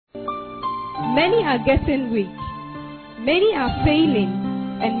Many are getting weak, many are failing,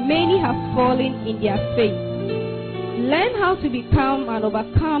 and many have fallen in their faith. Learn how to become an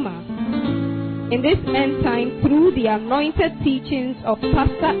overcomer in this end time through the anointed teachings of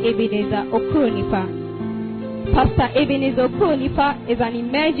Pastor Ebenezer Okronipa. Pastor Ebenezer Okronipa is an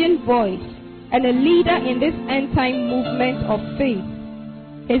emerging voice and a leader in this end time movement of faith.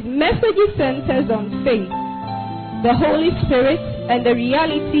 His message centers on faith, the Holy Spirit, and the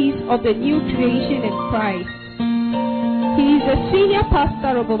realities of the new creation in Christ. He is the senior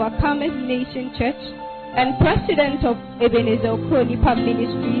pastor of Overcomers Nation Church and president of Ebenezer Okronipa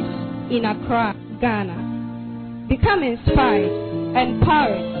Ministries in Accra, Ghana. Become inspired,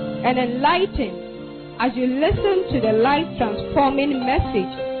 empowered, and enlightened as you listen to the life-transforming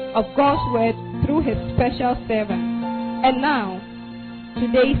message of God's Word through His special servant. And now,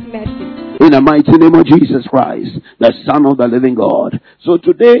 today's message. In the mighty name of Jesus Christ, the Son of the living God. So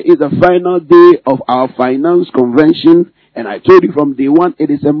today is the final day of our finance convention. And I told you from day one, it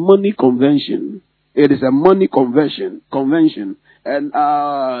is a money convention. It is a money convention. And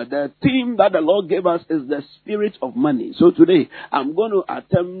the theme that the Lord gave us is the spirit of money. So today, I'm going to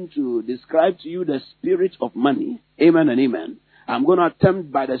attempt to describe to you the spirit of money. Amen and amen. I'm going to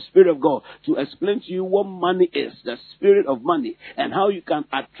attempt by the Spirit of God to explain to you what money is, the spirit of money, and how you can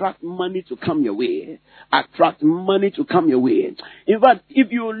attract money to come your way. Attract money to come your way. In fact,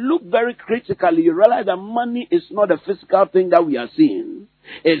 if you look very critically, you realize that money is not a physical thing that we are seeing.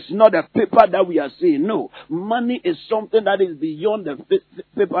 It's not a paper that we are seeing. No, money is something that is beyond the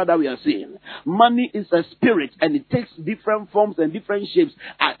paper that we are seeing. Money is a spirit, and it takes different forms and different shapes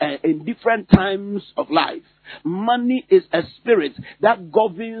in different times of life. Money is a spirit that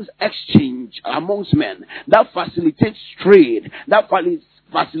governs exchange amongst men, that facilitates trade, that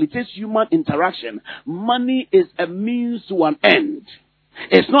facilitates human interaction. Money is a means to an end.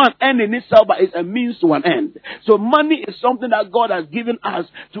 It's not an end in itself, but it's a means to an end. So money is something that God has given us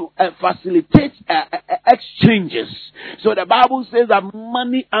to facilitate exchanges. So the Bible says that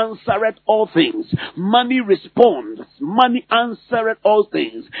money answereth all things. Money responds. Money answereth all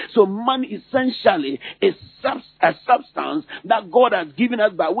things. So money essentially is a substance that God has given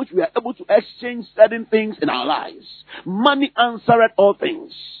us by which we are able to exchange certain things in our lives. Money answereth all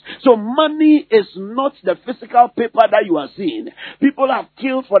things. So money is not the physical paper that you are seeing. People have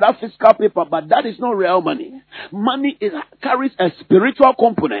killed for that physical paper, but that is not real money. Money carries a spiritual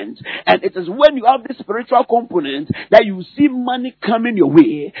component, and it is when you have this spiritual component that you see money coming your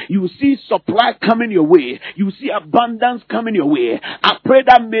way. You see supply coming your way. You see abundance coming your way. I pray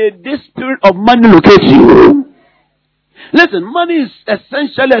that may this spirit of money locate you. Listen, money is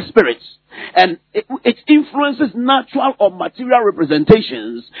essentially a spirit. And it influences natural or material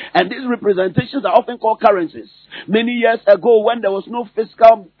representations. And these representations are often called currencies. Many years ago, when there was no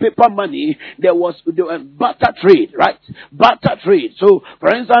physical paper money, there was barter trade, right? Barter trade. So,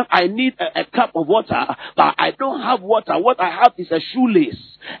 for instance, I need a cup of water, but I don't have water. What I have is a shoelace.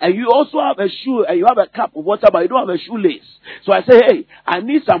 And you also have a shoe, and you have a cup of water, but you don't have a shoelace. So I say, hey, I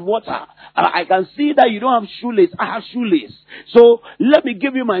need some water. I can see that you don't have shoelace. I have shoelace. So let me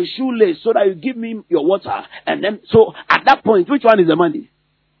give you my shoelace so that you give me your water. And then, so at that point, which one is the money?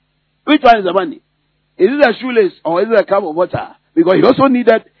 Which one is the money? Is it a shoelace or is it a cup of water? Because he also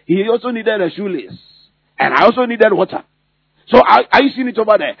needed a shoelace. And I also needed water. So are you seeing it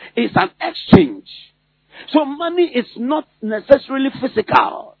over there? It's an exchange. So money is not necessarily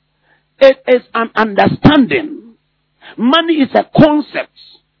physical. It is an understanding. Money is a concept.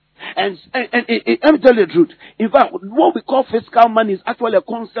 And let me tell you the truth. In fact, what we call physical money is actually a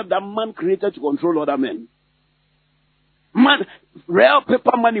concept that man created to control other men. Real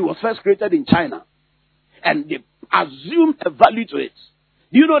paper money was first created in China. And they assumed a value to it.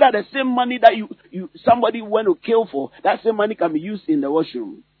 Do you know that the same money that somebody went to kill for, that same money can be used in the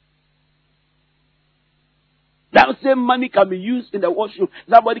washroom? That same money can be used in the washroom.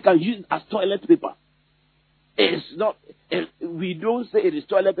 Somebody can use it as toilet paper. It's not, we don't say it is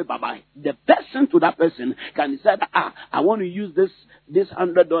toilet paper, but the person to that person can decide, I want to use this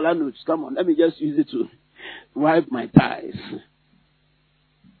 $100 note. Come on, let me just use it to wipe my thighs.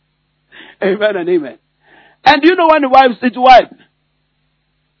 Amen and amen. And do you know when the wife says to wipe?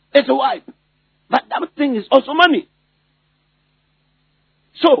 It's a wipe. But that thing is also money.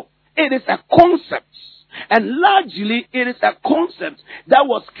 So, it is a concept. And largely, it is a concept that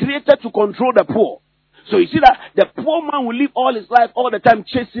was created to control the poor. So you see that the poor man will live all his life, all the time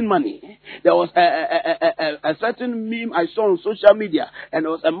chasing money. There was a certain meme I saw on social media, and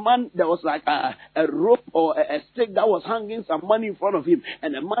there was a man, there was like a rope or a stick that was hanging some money in front of him,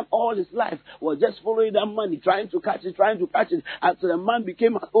 and the man all his life was just following that money, trying to catch it, until the man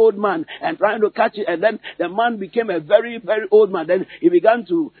became an old man and trying to catch it, and then the man became a very, very old man. Then he began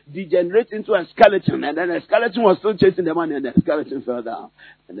to degenerate into a skeleton, and then the skeleton was still chasing the money, and the skeleton fell down,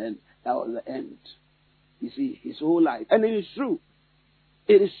 and then that was the end. You see, his whole life. And it is true.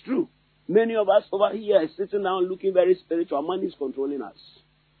 It is true. Many of us over here are sitting down looking very spiritual. Money is controlling us.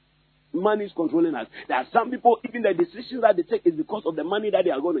 Money is controlling us. There are some people, even the decisions that they take is because of the money that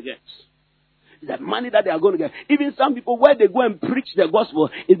they are going to get. The money that they are going to get. Even some people, where they go and preach the gospel,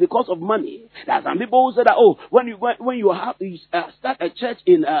 is because of money. There are some people who say that, oh, when you start a church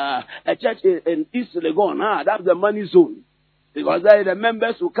in East Legon, that's the money zone. Because the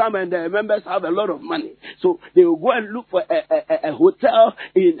members will come and the members have a lot of money. So they will go and look for a hotel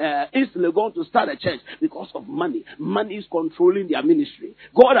in East Legon to start a church because of money. Money is controlling their ministry.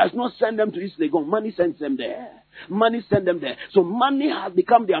 God has not sent them to East Legon. Money sends them there. Money sent them there. So money has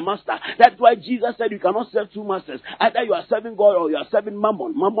become their master. That's why Jesus said you cannot serve two masters. Either you are serving God or you are serving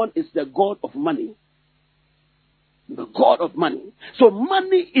Mammon. Mammon is the god of money. The God of money. So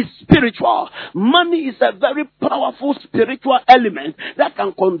money is spiritual. Money is a very powerful spiritual element that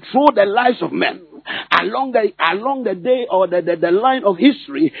can control the lives of men. Along the day or the line of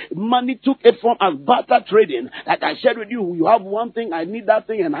history, money took a form as barter trading. Like I shared with you, you have one thing, I need that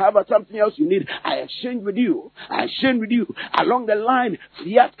thing, and have something else you need. I exchange with you. Along the line,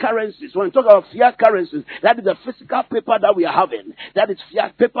 fiat currencies. When we talk about fiat currencies, that is the physical paper that we are having. That is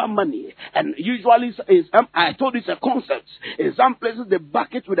fiat paper money. And usually, I told you it's a concept. In some places, they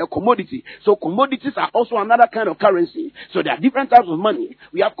back it with a commodity. So commodities are also another kind of currency. So there are different types of money.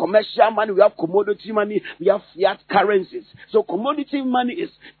 We have commercial money, we have commodity money, we have fiat currencies. So commodity money is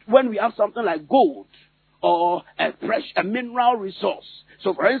when we have something like gold or a mineral resource.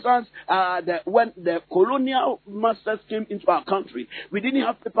 So for instance, when the colonial masters came into our country, we didn't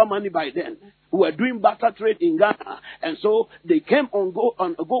have paper money by then. We were doing barter trade in Ghana. And so they came on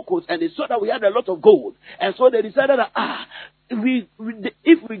Gold Coast and they saw that we had a lot of gold. And so they decided that,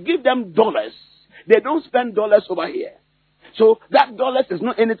 if we give them dollars, they don't spend dollars over here. So that dollars is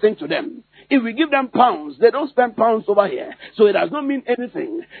not anything to them. If we give them pounds, they don't spend pounds over here. So it does not mean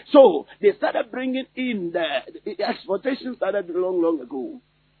anything. So they started bringing in the exportation started long ago.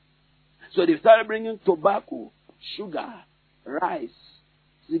 So they started bringing tobacco, sugar, rice,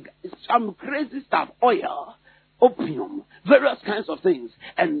 some crazy stuff, oil, opium, various kinds of things.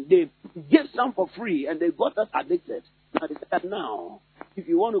 And they gave some for free and they got us addicted. And they said, now, if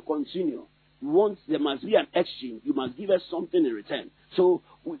you want to continue, there must be an exchange. You must give us something in return. So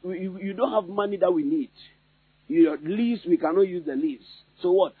you don't have money that we need. Your leaves, we cannot use the leaves.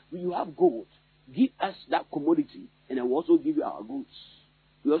 So what? You have gold. Give us that commodity, and then we'll also give you our goods.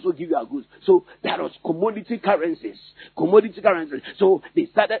 We also give you our goods. So that was commodity currencies. So they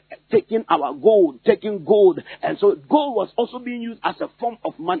started taking our gold, and so gold was also being used as a form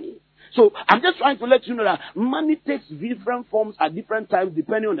of money. So I'm just trying to let you know that money takes different forms at different times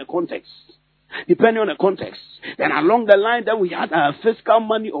depending on the context. Then along the line, then we had fiscal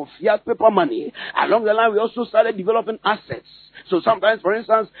money or fiat paper money. Along the line, we also started developing assets. So sometimes, for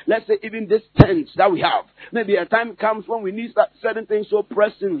instance, let's say even this tent that we have, maybe a time comes when we need certain things so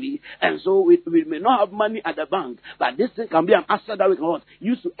pressingly, and so we may not have money at the bank, but this thing can be an asset that we can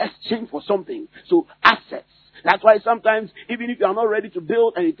use to exchange for something. So assets. That's why sometimes, even if you are not ready to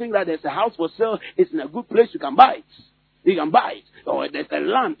build and you think that there's a house for sale, it's in a good place, you can buy it. Or there's a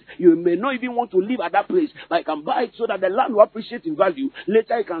land. You may not even want to live at that place, but you can buy it so that the land will appreciate in value.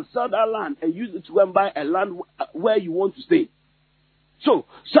 Later, you can sell that land and use it to go and buy a land where you want to stay. So,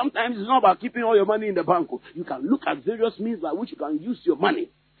 sometimes it's not about keeping all your money in the bank. You can look at various means by which you can use your money.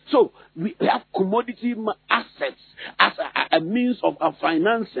 So, we have commodity assets as a means of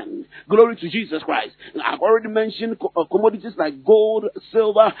financing. Glory to Jesus Christ. I've already mentioned commodities like gold,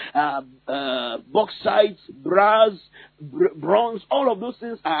 silver, bauxite, brass, bronze. All of those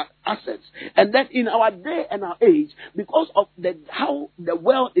things are assets. And then in our day and our age, because of how the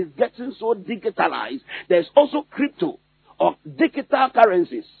world is getting so digitalized, there's also crypto or digital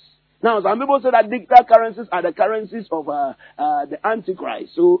currencies. Now, some people say that digital currencies are the currencies of the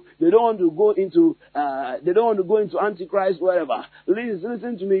Antichrist. So they don't want to go into Antichrist wherever.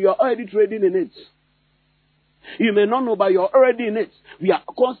 Listen to me. You're already trading in it. You may not know, but you're already in it. We are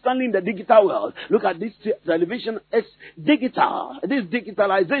constantly in the digital world. Look at this television. It's digital. This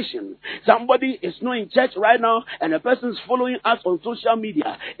digitalization. Somebody is not in church right now, and a person is following us on social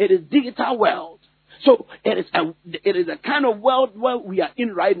media. It is digital world. So it is a kind of world where we are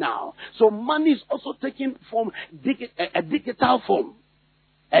in right now. So money is also taking form, a digital form.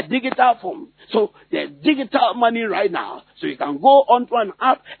 A digital form. So there's digital money right now. So you can go onto an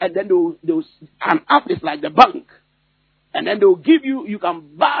app, and then an app is like the bank. And then they'll give you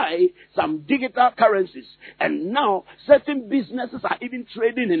can buy some digital currencies. And now certain businesses are even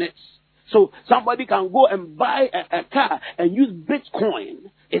trading in it. So somebody can go and buy a car and use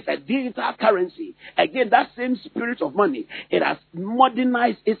Bitcoin. It's a digital currency. Again, that same spirit of money, it has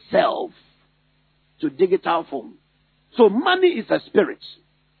modernized itself to digital form. So money is a spirit.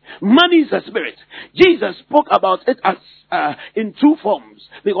 Money is a spirit. Jesus spoke about it as in two forms.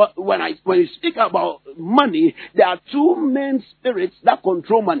 Because when you speak about money, there are two main spirits that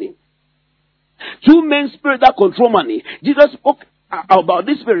control money. Two main spirits that control money. Jesus spoke about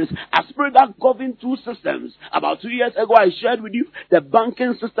this spirit, a spirit that governs two systems. About 2 years ago, I shared with you the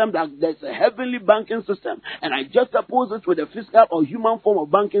banking system, that there's a heavenly banking system, and I just opposed it with a physical or human form of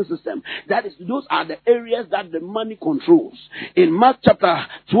banking system. Those are the areas that the money controls. In Mark chapter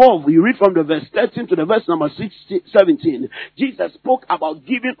 12, we read from the verse 13 to the verse number 17. Jesus spoke about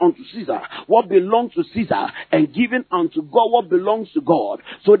giving unto Caesar what belongs to Caesar, and giving unto God what belongs to God.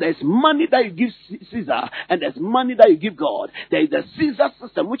 So there's money that you give Caesar, and there's money that you give God. There is the Caesar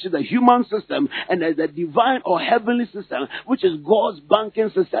system, which is the human system, and there's the divine or heavenly system, which is God's banking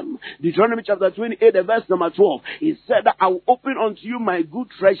system. Deuteronomy chapter 28, verse number 12. He said that I will open unto you my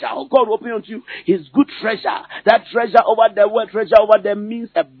good treasure. God will open unto you his good treasure. That treasure over there, word treasure over there means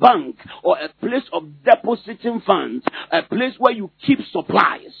a bank or a place of depositing funds, a place where you keep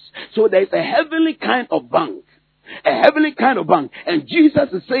supplies. So there is a heavenly kind of bank. A heavenly kind of bank. And Jesus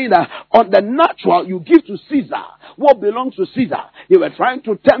is saying that on the natural, you give to Caesar what belongs to Caesar. They were trying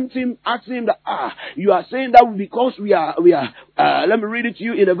to tempt him, asking him that, you are saying that because we are, let me read it to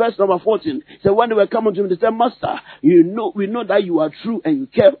you in the verse number 14. So when they were coming to him, they said, Master, we know that you are true and you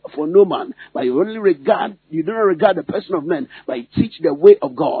care for no man, but you do not regard the person of men, but you teach the way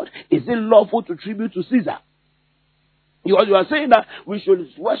of God. Is it lawful to tribute to Caesar? You are saying that we should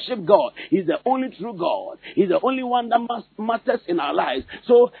worship God. He's the only true God. He's the only one that matters in our lives.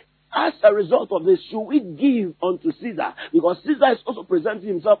 So, as a result of this, should we give unto Caesar? Because Caesar is also presenting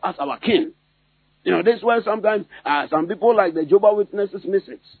himself as our king. This is where sometimes some people like the Jehovah's Witnesses miss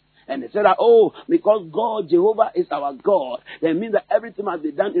it. And they say that, because God, Jehovah is our God, that means that everything must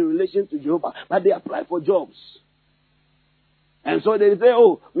be done in relation to Jehovah. But they apply for jobs. And so they say,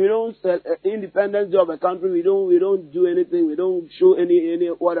 we don't independence of a country, we don't do anything, we don't show any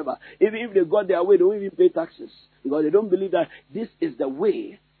whatever. Even if they got their way, they don't even pay taxes. Because they don't believe that this is the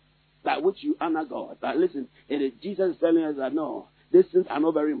way by which you honor God. But listen, Jesus is telling us that no, these things are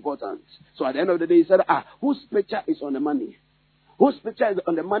not very important. So at the end of the day, he said, whose picture is on the money? Whose picture is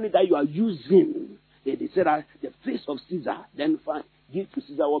on the money that you are using? They said that the face of Caesar, then fine. Give to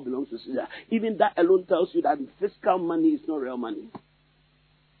Caesar what belongs to Caesar. Even that alone tells you that fiscal money is not real money.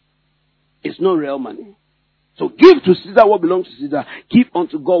 It's not real money. So give to Caesar what belongs to Caesar. Give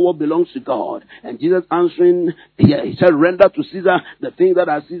unto God what belongs to God. And Jesus answering, he said, render to Caesar the things that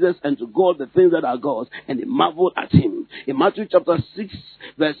are Caesar's, and to God the things that are God's. And they marveled at him. In Matthew chapter 6,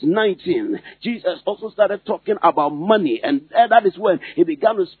 verse 19, Jesus also started talking about money. And that is when he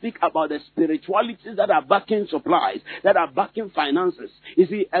began to speak about the spiritualities that are backing supplies, that are backing finances. You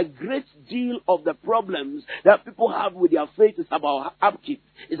see, a great deal of the problems that people have with their faith is about upkeep.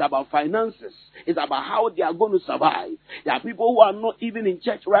 It's about finances. It's about how they are going to survive. There are people who are not even in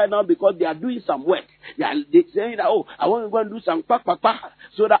church right now because they are doing some work. They're saying that, I want to go and do some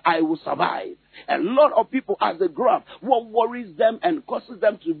so that I will survive. A lot of people, as they grow up, what worries them and causes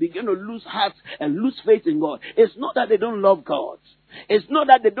them to begin to lose heart and lose faith in God, it's not that they don't love God. It's not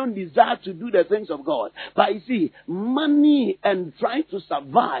that they don't desire to do the things of God. But you see, money and trying to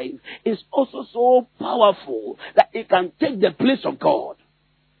survive is also so powerful that it can take the place of God.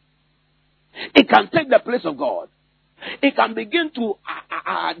 It can take the place of God. It can begin to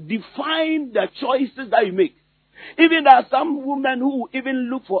define the choices that you make. Even there are some women who even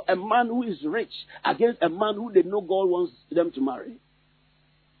look for a man who is rich against a man who they know God wants them to marry.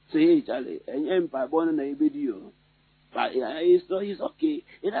 Say, hey, Charlie, but he's okay.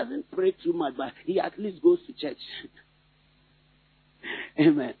 He doesn't pray too much, but he at least goes to church.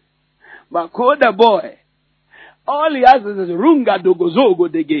 Amen. But call the boy. All he has is runga dogozogo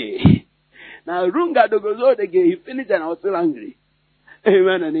dege. Now runga dogozogo dege. He finished and I was still angry.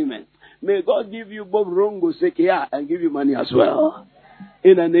 Amen and amen. May God give you both rungo sekia and give you money as well.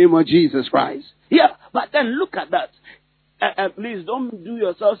 In the name of Jesus Christ. Yeah, but then look at that. And please don't do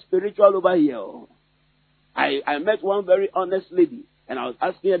yourself spiritual over here. I met one very honest lady, And I was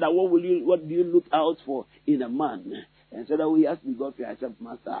asking her that what do you look out for in a man? And said, "Oh, he has to be God fear." I said,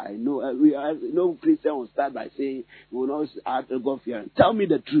 "Master, I know no Christian will start by saying we will not ask God fear. Tell me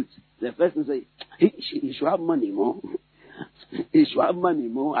the truth." The person say, he should have money more. He should have money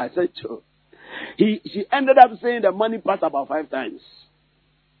more. I said, "Sure." She ended up saying the money part about 5 times.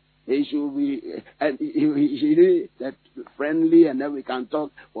 He should be, and she did that friendly, and then we can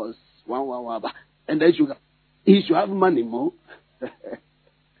talk was one. And then he should have money more.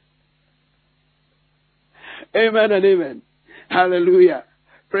 Amen and amen. Hallelujah.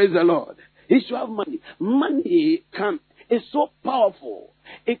 Praise the Lord. He should have money. Money is so powerful.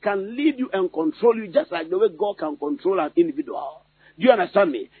 It can lead you and control you just like the way God can control an individual. Do you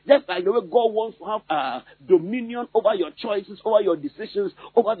understand me? Just like the way God wants to have dominion over your choices, over your decisions,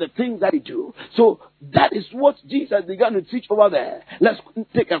 over the things that you do. So that is what Jesus began to teach over there. Let's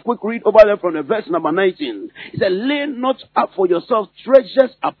take a quick read over there from the verse number 19. He said, "Lay not up for yourselves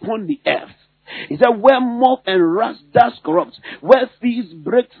treasures upon the earth." He said, "Where moth and rust does corrupt, where thieves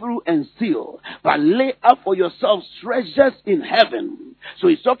break through and steal, but lay up for yourselves treasures in heaven." So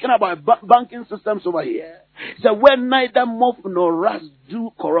he's talking about banking systems over here. He said, "Where neither moth nor rust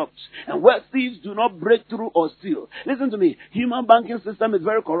do corrupt, and where thieves do not break through or steal." Listen to me. Human banking system is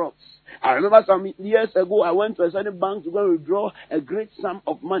very corrupt. I remember some years ago, I went to a certain bank to go and withdraw a great sum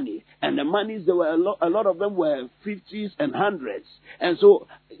of money. And the monies, there were a lot of them were 50s and 100s. And so,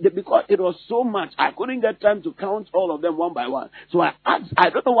 because it was so much, I couldn't get time to count all of them one by one. So I asked, I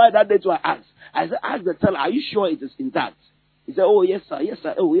don't know why that day, so I asked. I said, "Ask the teller, are you sure it is intact?" He said, "Oh, yes, sir. Yes,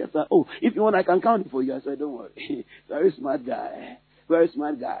 sir. Oh, yes, sir. Oh, if you want, I can count it for you." I said, "Don't worry." Very smart guy. Very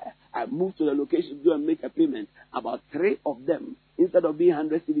smart guy. I moved to the location to go and make a payment. About 3 of them, instead of being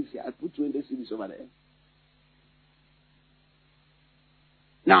 100 cedis here, I put 20 cedis over there.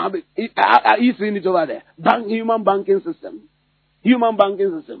 Now, are you seeing it over there? Human banking system. Human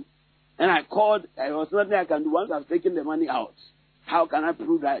banking system. And I called, there was nothing I can do. Once I've taken the money out, how can I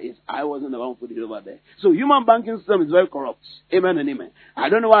prove that I wasn't the one who put it over there? So human banking system is very corrupt. Amen and amen. I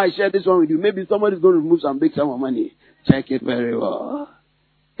don't know why I shared this one with you. Maybe somebody's going to remove some big sum of money. Check it very well.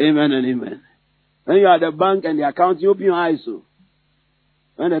 Amen and amen. When you are at the bank and the account, you open your eyes. So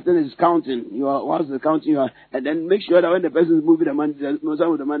when the thing is counting, once the counting, and then make sure that when the person is moving the money,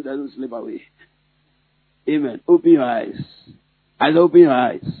 some of the money doesn't slip away. Amen. Open your eyes. I say, open your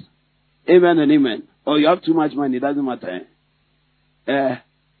eyes. Amen and amen. Oh, you have too much money. It doesn't matter.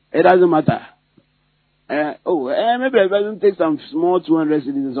 It doesn't matter. Maybe the person takes some small 200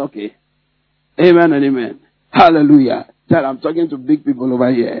 cedis. It's okay. Amen and amen. Hallelujah. Tell I'm talking to big people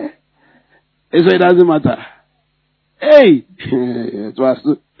over here. So it doesn't matter. Hey!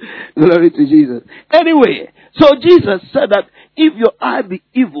 Glory to Jesus. Anyway, so Jesus said that if your eye be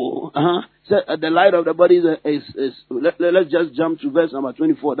evil, the light of the body is let's just jump to verse number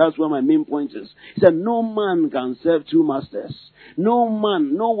 24. That's where my main point is. He said, "No man can serve 2 masters. No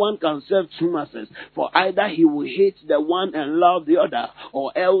one can serve 2 masters. For either he will hate the one and love the other,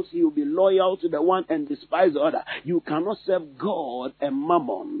 or else he will be loyal to the one and despise the other. You cannot serve God and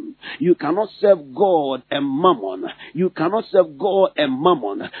mammon. You cannot serve God and mammon. You cannot serve God and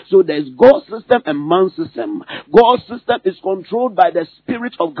mammon." So there's God's system and man's system. God's system is controlled by the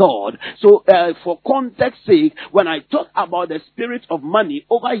Spirit of God. So for context sake, when I talk about the spirit of money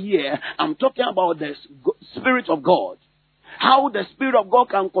over here, I'm talking about the Spirit of God. How the Spirit of God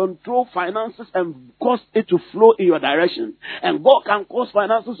can control finances and cause it to flow in your direction. And God can cause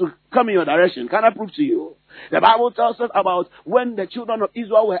finances to come in your direction. Can I prove to you? The Bible tells us about when the children of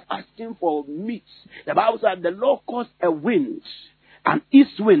Israel were asking for meat. The Bible said the Lord caused a wind, an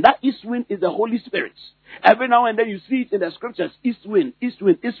east wind. That east wind is the Holy Spirit. Every now and then you see it in the scriptures. East wind, east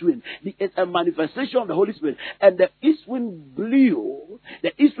wind, east wind. It's a manifestation of the Holy Spirit. And the east wind blew.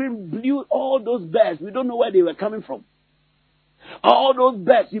 The east wind blew all those birds. We don't know where they were coming from. All those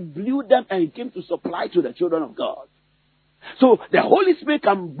birds, he blew them and he came to supply to the children of God. So the Holy Spirit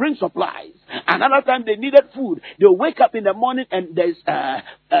can bring supplies. Another time they needed food. They'll wake up in the morning and there's, how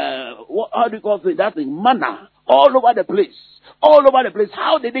do you call it? That thing? Manna. All over the place. All over the place.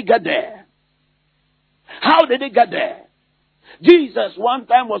 How did they get there? How did they get there? Jesus one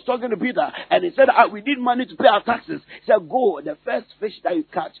time was talking to Peter and he said, we need money to pay our taxes. He said, go, the first fish that you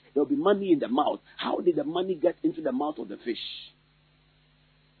catch, there will be money in the mouth. How did the money get into the mouth of the fish?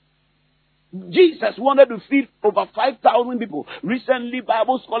 Jesus wanted to feed over 5,000 people. Recently,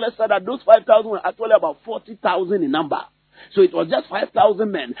 Bible scholars said that those 5,000 were actually about 40,000 in number. So it was just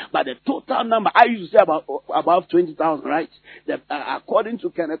 5,000 men, but the total number, I used to say above 20,000, right? According to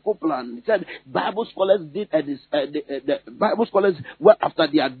Kenneth Copeland, he said Bible scholars the Bible scholars, well, after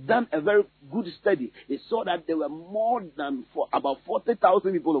they had done a very good study, they saw that there were more than about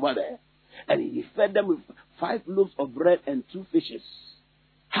 40,000 people over there. And he fed them with 5 loaves of bread and 2 fishes.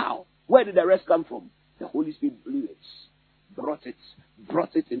 How? Where did the rest come from? The Holy Spirit blew it, brought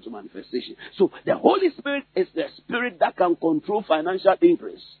it into manifestation. So the Holy Spirit is the Spirit that can control financial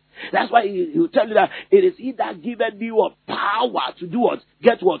increase. That's why he will tell you that it is He that giveth thee what? Power to do what?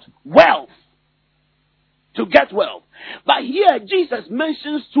 Get what? Wealth. To get wealth. But here Jesus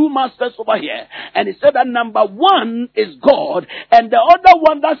mentions 2 masters over here. And he said that number 1 is God, and the other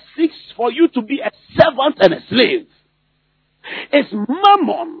one that seeks for you to be a servant and a slave is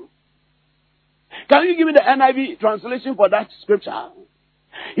Mammon. Can you give me the NIV translation for that scripture?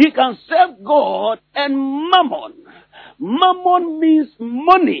 He can serve God and Mammon. Mammon means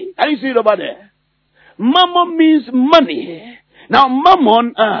money. Can you see it over there? Mammon means money. Now,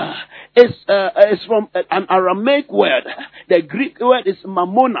 Mammon is from an Aramaic word. The Greek word is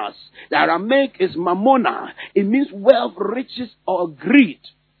mammonas. The Aramaic is mammona. It means wealth, riches, or greed.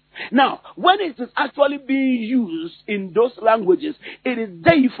 Now, when it is actually being used in those languages, it is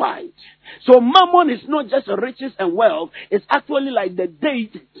deified. So Mammon is not just riches and wealth. It's actually like the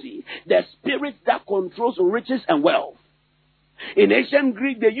deity, the spirit that controls riches and wealth. In ancient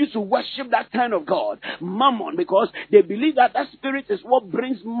Greek, they used to worship that kind of god, Mammon, because they believe that that spirit is what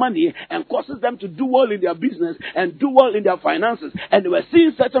brings money and causes them to do well in their business and do well in their finances. And they were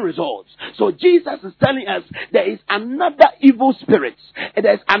seeing certain results. So Jesus is telling us there is another evil spirit.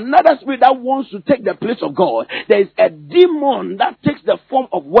 There is another spirit that wants to take the place of God. There is a demon that takes the form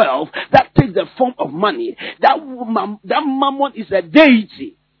of wealth, that takes the form of money. That Mammon is a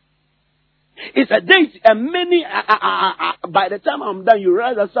deity. It's a deity, and many, by the time I'm done, you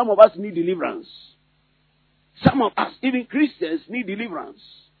realize that some of us need deliverance. Some of us, even Christians, need deliverance.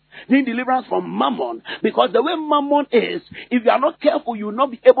 Need deliverance from Mammon. Because the way Mammon is, if you are not careful, you will not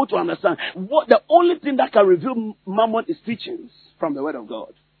be able to understand. The only thing that can reveal Mammon is teachings from the Word of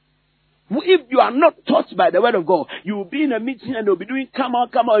God. If you are not taught by the Word of God, you will be in a meeting and they'll be doing come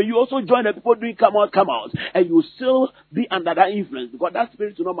out. You also join the people doing come out. And you will still be under that influence because that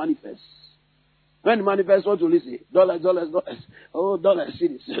spirit will not manifest. When it manifests, what will you say? Dollars. Oh, dollars,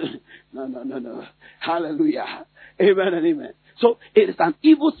 cities. No. Hallelujah. Amen and amen. So it is an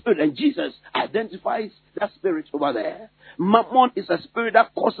evil spirit, and Jesus identifies that spirit over there. Mammon is a spirit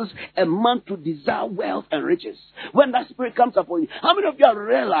that causes a man to desire wealth and riches. When that spirit comes upon you, how many of you have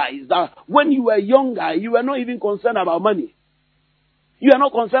realized that when you were younger, you were not even concerned about money? You are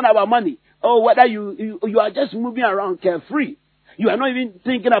not concerned about money. Or whether you are just moving around carefree. You are not even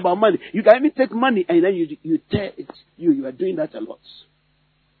thinking about money. You can even take money and then you tear it. You are doing that a lot.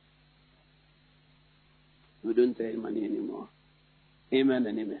 We don't take money anymore. Amen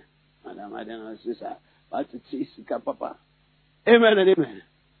and amen. Amen and amen.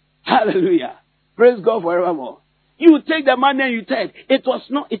 Hallelujah. Praise God forevermore. You take the money and you take. It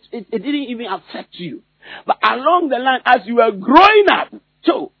didn't even affect you. But along the line, as you were growing up,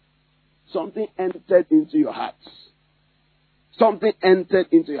 so something entered into your heart. Something entered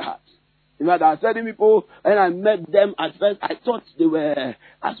into your heart. In fact, I said to people, when I met them at first, I thought they were,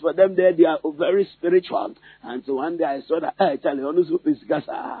 as for them, they are very spiritual. And so one day I saw that,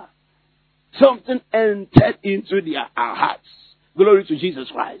 something entered into our hearts. Glory to Jesus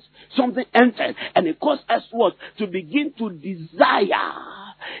Christ. Something entered, and it caused us what? To begin to desire.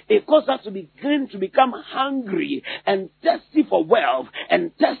 It caused us to begin to become hungry and thirsty for wealth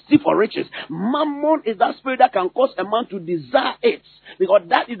and thirsty for riches. Mammon is that spirit that can cause a man to desire it, because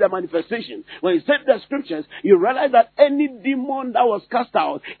that is the manifestation. When you study the scriptures, you realize that any demon that was cast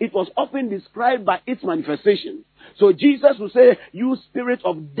out, it was often described by its manifestation. So Jesus will say, you spirit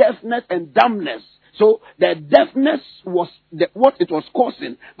of deafness and dumbness. So the deafness was what it was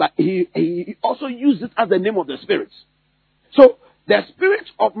causing, but he also used it as the name of the spirit. So the spirit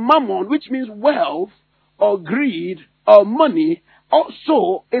of Mammon, which means wealth or greed or money,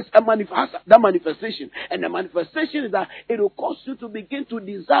 also is that manifestation. And the manifestation is that it will cause you to begin to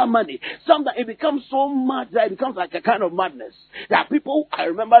desire money. Sometimes it becomes so mad that it becomes like a kind of madness. There are people, I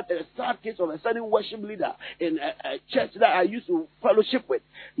remember the sad case of a certain worship leader in a church that I used to fellowship with.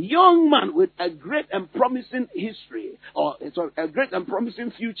 Young man with a great and promising history, or a great and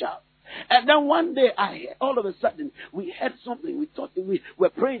promising future. And then one day, all of a sudden, we heard something. We thought we were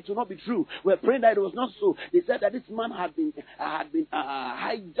praying to not be true. We were praying that it was not so. They said that this man had been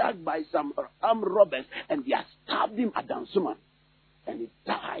hijacked by some armed robbers, and they had stabbed him at Dansuman. And he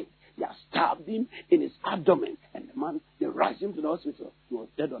died. They have stabbed him in his abdomen. And the man, they rushed him to the hospital. He was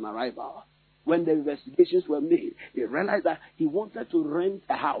dead on arrival. When the investigations were made, they realized that he wanted to rent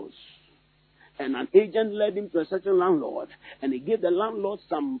a house. And an agent led him to a certain landlord, and he gave the landlord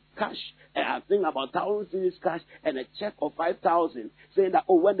some cash, I think about 1,000 cedis cash, and a check of 5,000, saying that,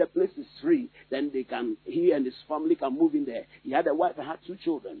 when the place is free, then he and his family can move in there. He had a wife and had 2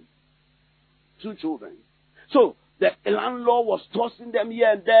 children. 2 children. So the landlord was tossing them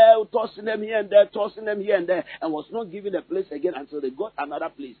here and there, tossing them here and there, tossing them here and there, and was not giving the place again until they got another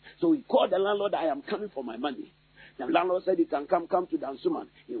place. So he called the landlord, I am coming for my money. The landlord said, you can come to Dansoman.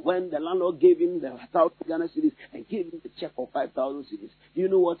 He went, the landlord gave him the 1,000 Ghana cedis and gave him the check of 5,000 cedis. Do you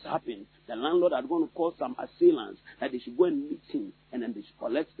know what's happened? The landlord had gone to call some assailants that they should go and meet him and then they should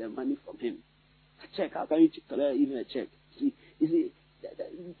collect their money from him. A check, how can you collect even a check? See, you see,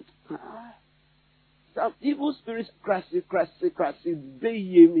 some evil spirits, crassy, they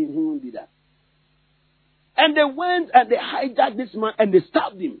in who did that. And they went and they hijacked this man and they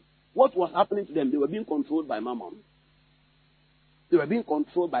stabbed him. What was happening to them? They were being controlled by Mammon. They were being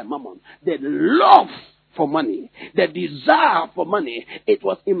controlled by Mammon. The love for money, the desire for money, it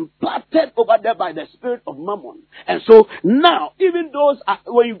was implanted over there by the spirit of Mammon. And so now, even those,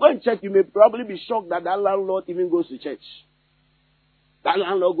 when you go and check, you may probably be shocked that landlord even goes to church. That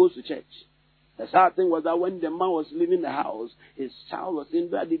landlord goes to church. The sad thing was that when the man was leaving the house, his child was saying,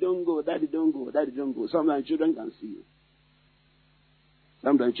 Daddy, don't go, Daddy, don't go, Daddy, don't go. Sometimes children can see you.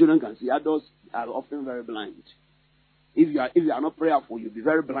 Sometimes children can see. Adults are often very blind. If you are not prayerful, you'll be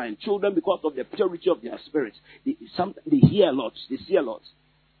very blind. Children, because of the purity of their spirits, they hear a lot. They see a lot.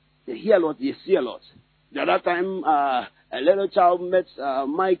 They hear a lot. They see a lot. The other time, a little child met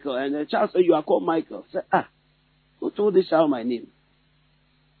Michael, and the child said, "You are called Michael." I said, who told this child my name?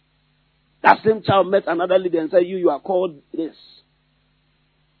 That same child met another lady and said, "You are called this."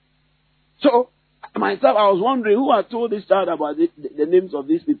 So, myself, I was wondering who had told this child about the names of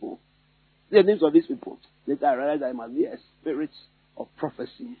these people. The names of these people. Later I realized that it must be a spirit of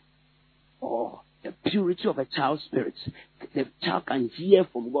prophecy or the purity of a child's spirit. The child can hear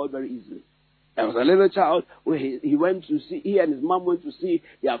from God very easily. There was a little child where he and his mom went to see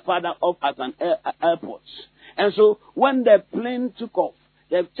their father off at an airport. And so when the plane took off,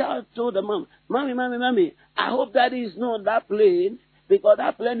 the child told the mom, Mommy, I hope Daddy is not on that plane, because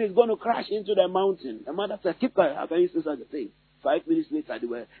that plane is going to crash into the mountain. The mother said, keep quiet. How can you say such a thing? 5 minutes later,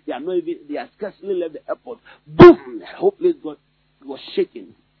 they are scarcely left the airport. Boom! The whole place was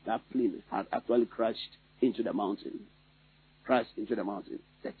shaking. That plane had actually crashed into the mountain. Crashed into the mountain.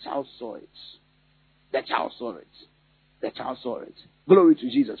 The child saw it. The child saw it. The child saw it. Glory to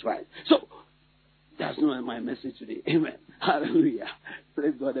Jesus Christ. So, that's not my message today. Amen. Hallelujah.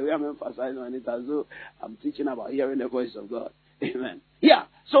 Praise God. The way I'm emphasizing on it, as though I'm teaching about hearing the voice of God. Amen. Yeah.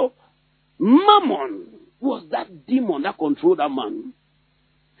 So, Mammon was that demon that controlled that man.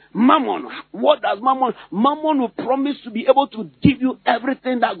 Mammon. What does Mammon? Mammon will promise to be able to give you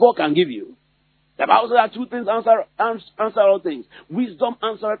everything that God can give you. The Bible says that 2 things answer all things. Wisdom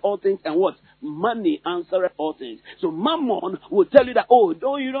answereth all things, and what? Money answereth all things. So Mammon will tell you that,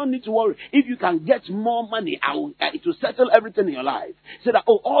 you don't need to worry. If you can get more money, it will settle everything in your life. Say that,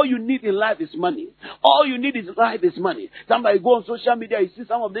 all you need in life is money. All you need in life is money. Somebody go on social media, you see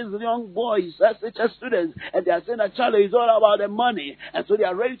some of these young boys, SHS students, and they are saying that Charlie is all about the money. And so they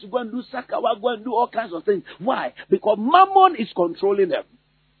are ready to go and do sakawa, go and do all kinds of things. Why? Because Mammon is controlling them.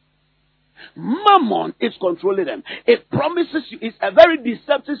 Mammon is controlling them. It promises you. It's a very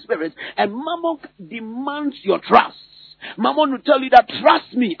deceptive spirit. And Mammon demands your trust. Mammon will tell you that,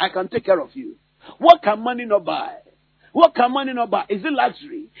 trust me, I can take care of you. What can money not buy? What can money not buy? Is it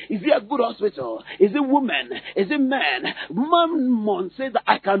luxury? Is it a good hospital? Is it women? Is it men? Mammon says that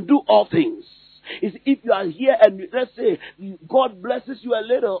I can do all things. Is if you are here and let's say God blesses you a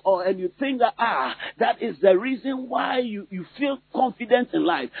little, and you think that that is the reason why you feel confident in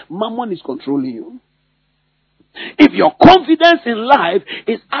life, Mammon is controlling you. If your confidence in life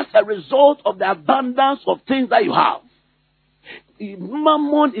is as a result of the abundance of things that you have,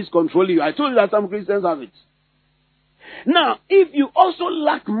 Mammon is controlling you. I told you that some Christians have it. Now, if you also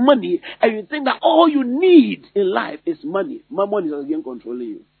lack money and you think that all you need in life is money, Mammon is again controlling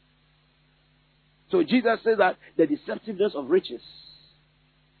you. So Jesus says that the deceptiveness of riches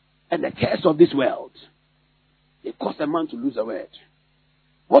and the curse of this world, they cause a man to lose the word.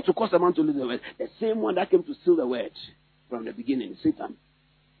 What to cause a man to lose the word? The same one that came to steal the word from the beginning, Satan,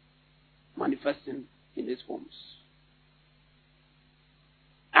 manifesting in these forms.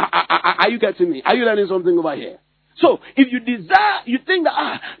 Are you getting me? Are you learning something over here? So, if you desire, you think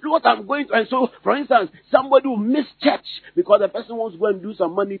that, what I'm going to, and so, for instance, somebody will miss church because the person wants to go and do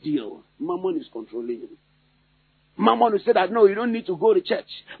some money deal. Mammon is controlling him. Mammon will say that, no, you don't need to go to church.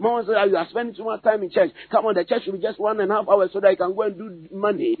 Mammon will say that you are spending too much time in church. Come on, the church should be just 1.5 hours so that you can go and do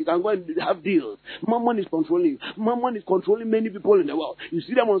money. You can go and have deals. Mammon is controlling you. Mammon is controlling many people in the world. You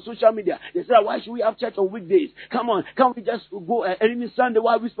see them on social media. They say, why should we have church on weekdays? Come on, can't we just go any Sunday?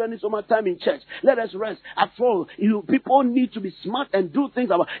 Why are we spending so much time in church? Let us rest. After all, people need to be smart and do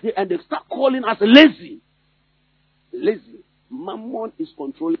things about it, and they start calling us lazy. Lazy. Mammon is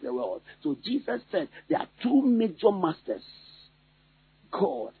controlling the world. So Jesus said there are two major masters,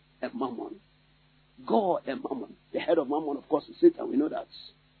 God and Mammon. God and Mammon. The head of Mammon, of course, is Satan. We know that.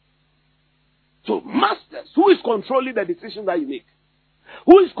 So masters, who is controlling the decisions that you make?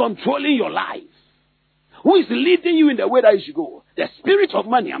 Who is controlling your life? Who is leading you in the way that you should go? The spirit of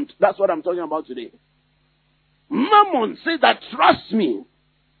money. That's what I'm talking about today. Mammon says that, trust me.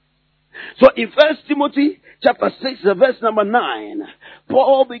 So in 1 Timothy chapter 6, verse number 9,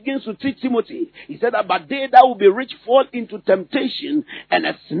 Paul begins to teach Timothy. He said that, but they that will be rich fall into temptation and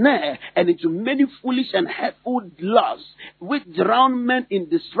a snare, and into many foolish and hurtful lusts, which drown men in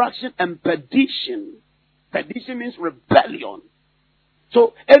destruction and perdition. Perdition means rebellion.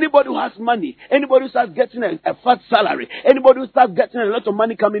 So anybody who has money, anybody who starts getting a fat salary, anybody who starts getting a lot of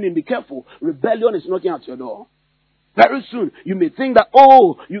money coming in, be careful. Rebellion is knocking at your door. Very soon, you may think that,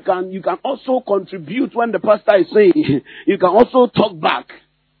 you can also contribute when the pastor is saying. You can also talk back.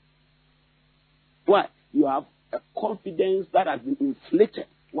 Why? You have a confidence that has been inflated.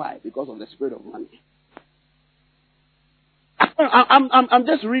 Why? Because of the spirit of money. I'm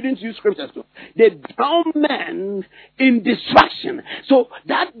just reading to you scriptures. They drown men in distraction. So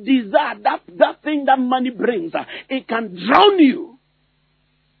that desire, that thing that money brings, it can drown you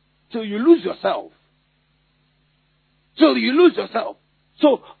till you lose yourself. So you lose yourself.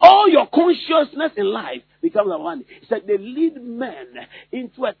 So all your consciousness in life becomes a money. It's like they lead men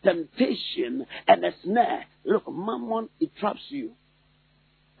into a temptation and a snare. Look, Mammon, it traps you.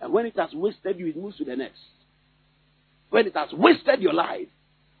 And when it has wasted you, it moves to the next. When it has wasted your life,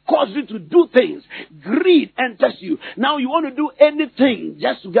 caused you to do things, greed enters you. Now you want to do anything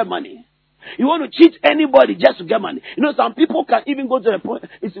just to get money. You want to cheat anybody just to get money. You know, some people can even go to the point.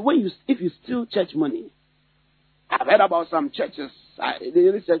 It's if you steal church money. I've heard about some churches.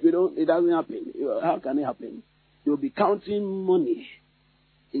 The church, it doesn't happen. How can it happen? They'll be counting money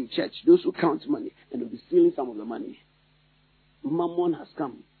in church. Those who count money, and they'll be stealing some of the money. Mammon has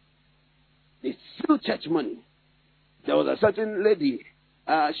come. They steal church money. There was a certain lady.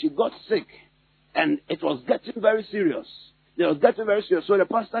 She got sick, and it was getting very serious. So the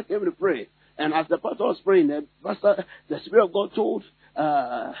pastor came to pray, and as the pastor was praying, the Spirit of God told.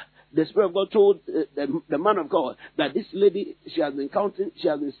 The Spirit of God told the man of God that this lady, she has been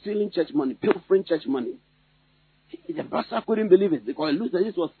stealing church money, pilfering church money. The pastor couldn't believe it because it looked like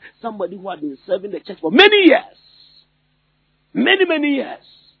this was somebody who had been serving the church for many years. Many years.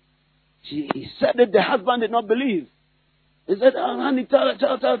 He said that the husband did not believe. He said, honey, tell her.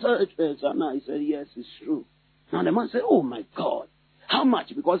 He said, yes, it's true. Now the man said, oh my God, how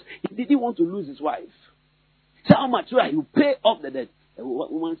much? Because he didn't want to lose his wife. He said, how much? So you pay off the debt. The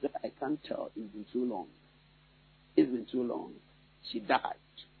woman said, I can't tell. It's been too long. She died.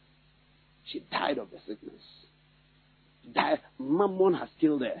 She died of the sickness. Mammon has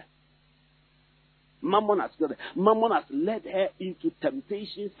killed her. Mammon has led her into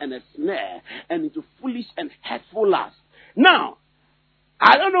temptations and a snare and into foolish and hurtful lusts. Now,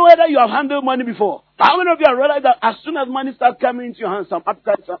 I don't know whether you have handled money before. But how many of you have realized that as soon as money starts coming into your hands, some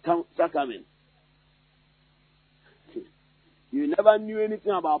appetites start coming? You never knew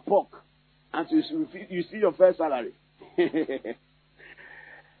anything about pork until you see your first salary.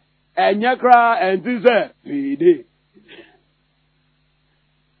 And yakra and dessert, PD.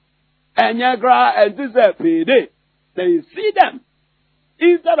 And yakra and dessert, PD. Then you see them.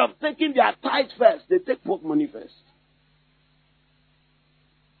 Instead of taking their tithe first, they take pork money first.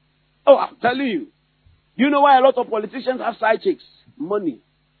 Oh, I'm telling you. You know why a lot of politicians have side chicks? Money.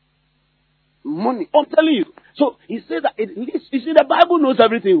 I'm telling you. So he says that you see, the Bible knows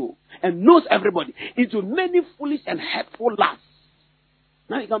everything and knows everybody into many foolish and hurtful lusts.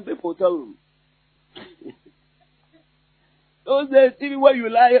 Now you can pay for hotel room. Those days, even where you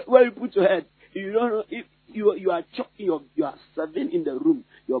lie, where you put your head, you don't know if you are choking, you are serving in the room.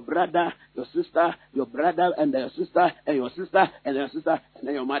 Your brother, your sister, your brother and your sister and your sister and your sister and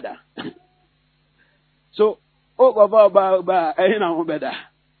then your mother. So,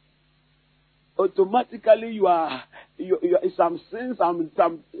 automatically you are some sins, some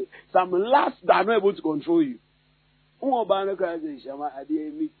lusts that are not able to control you.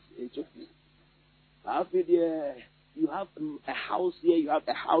 You have a house here, you have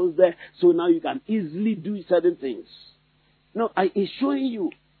a house there, so now you can easily do certain things. No, I is showing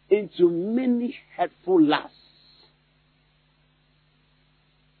you into many hurtful lusts.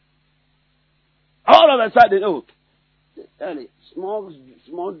 All of a sudden,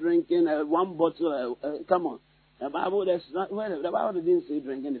 small drinking, one bottle. Come on, the Bible the Bible didn't say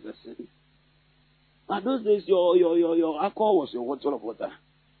drinking is a sin. Now those days, your alcohol was your bottle of water,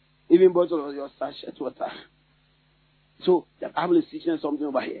 even bottle of your sachet water. So the Bible is teaching something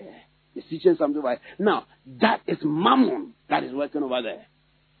over here. It's teaching something over here. Now that is mammon that is working over there.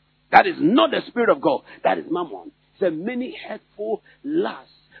 That is not the Spirit of God. That is mammon. It's a many hurtful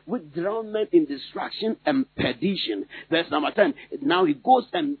lusts, which drown men in distraction and perdition. Verse number 10. Now he goes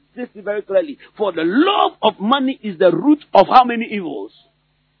and says it very clearly. For the love of money is the root of how many evils?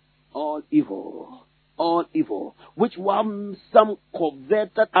 All evil. All evil. Which one some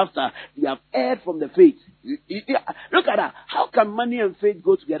coveted after they have erred from the faith. Look at that. How can money and faith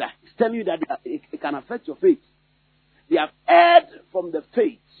go together? It's telling you that it can affect your faith. They have erred from the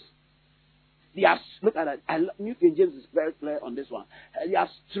faith. They are, look at that. New King James is very clear on this one. They are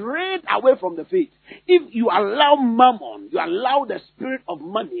strayed away from the faith. If you allow mammon, you allow the spirit of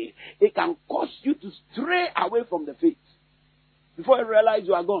money, it can cause you to stray away from the faith. Before you realize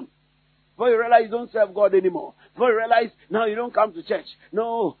you are gone. Before you realize you don't serve God anymore. Before you realize now you don't come to church.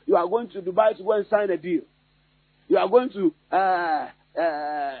 No, you are going to Dubai to go and sign a deal. You are going to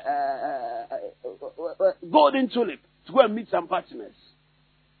Golden Tulip to go and meet some partners.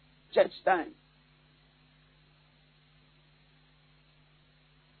 Church time.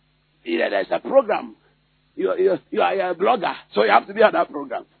 Yeah, there's a program. You are a blogger, so you have to be at that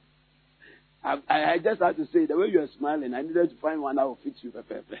program. I just have to say, the way you are smiling, I needed to find one that will fit you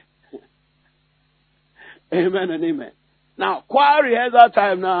perfectly. Amen and amen. Now, choir rehearsal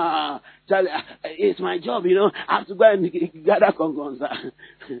time now. Charlie, it's my job, I have to go and gather congons.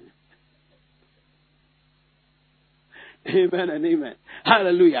 Amen and amen.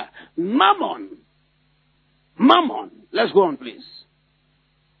 Hallelujah. Mammon. Let's go on, please.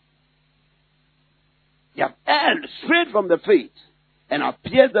 They have erred straight from the faith and have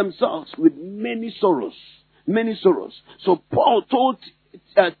pierced themselves with many sorrows. Many sorrows. So Paul told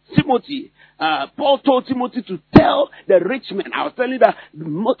Timothy to tell the rich men. I was telling you that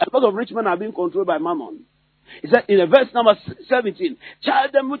a lot of rich men are being controlled by mammon. He said in verse number 17,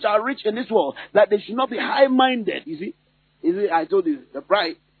 charge them which are rich in this world, that they should not be high-minded. You see, I told you, the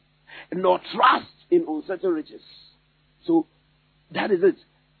pride, nor trust in uncertain riches. So that is it.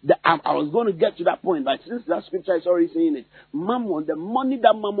 I was going to get to that point, but since that scripture is already saying it, mammon, the money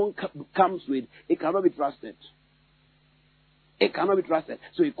that mammon comes with, it cannot be trusted. It cannot be trusted.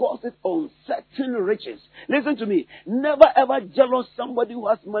 So he calls it uncertain riches. Listen to me. Never ever jealous somebody who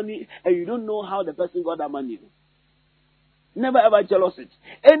has money and you don't know how the person got that money. Never ever jealous it.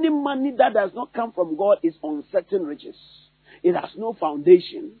 Any money that does not come from God is uncertain riches. It has no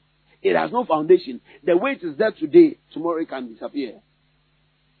foundation. It has no foundation. The way it is there today, tomorrow it can disappear.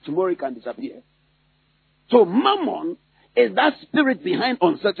 Tomorrow it can disappear. So mammon is that spirit behind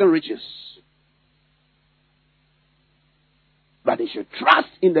uncertain riches. But they should trust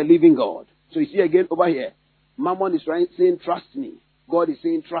in the living God. So you see again over here, mammon is saying trust me. God is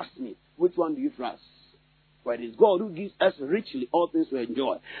saying trust me. Which one do you trust? For it is God who gives us richly all things to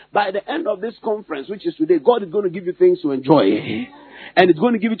enjoy. By the end of this conference, which is today, God is going to give you things to enjoy. And it's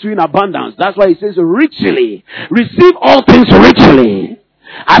going to give it to you in abundance. That's why he says richly. Receive all things richly.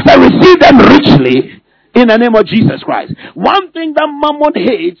 I said receive them richly in the name of Jesus Christ. One thing that mammon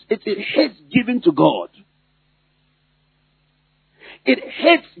hates, it hates giving to God. It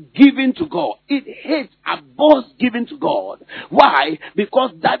hates giving to God. It hates, abhors giving to God. Why?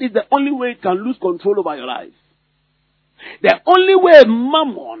 Because that is the only way it can lose control over your life. The only way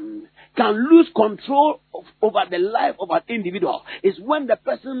mammon can lose control over the life of an individual is when the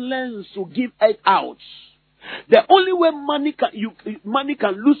person learns to give it out. The only way money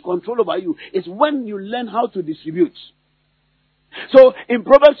can lose control over you is when you learn how to distribute. So in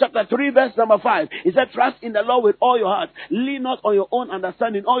Proverbs chapter 3 verse number 5, it said, trust in the Lord with all your heart. Lean not on your own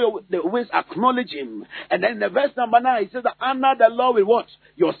understanding. All the ways acknowledge him. And then in the verse number 9, it says that honor the Lord with what?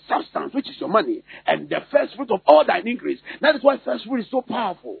 Your substance, which is your money. And the first fruit of all thine increase. That is why first fruit is so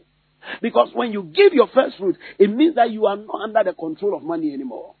powerful. Because when you give your first fruit, it means that you are not under the control of money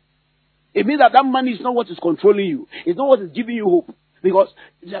anymore. It means that money is not what is controlling you. It's not what is giving you hope. Because,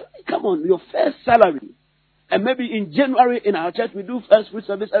 come on, your first salary. And maybe in January in our church, we do first fruit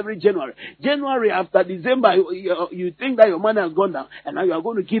service every January. January after December, you think that your money has gone down. And now you are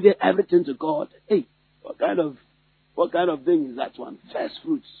going to give everything to God. Hey, what kind of What kind of thing is that one? First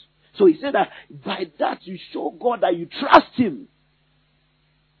fruits. So he said that by that you show God that you trust him.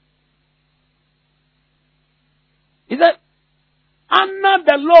 He said, honor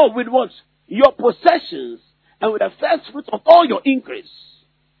the Lord with what? Your possessions and with the first fruits of all your increase.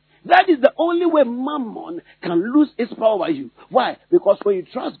 That is the only way mammon can lose its power over you. Why? Because when you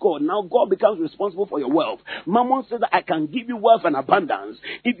trust God, now God becomes responsible for your wealth. Mammon says that I can give you wealth and abundance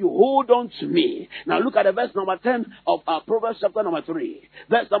if you hold on to me. Now look at the verse number 10 of Proverbs chapter number 3.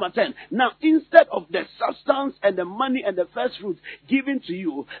 Verse number 10. Now instead of the substance and the money and the first fruit given to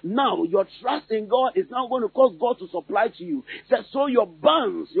you, now your trust in God is now going to cause God to supply to you. It says, so your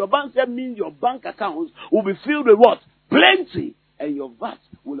banks means your bank accounts will be filled with what? Plenty. And your vats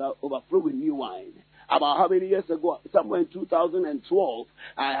will overflow with new wine. About how many years ago? Somewhere in 2012,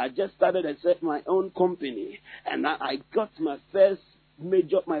 I had just started and set my own company. And I got my first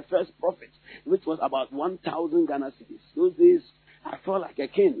profit, which was about 1,000 Ghana cedis. Those days, I felt like a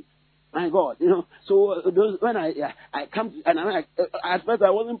king. My God, So when I come to, and at first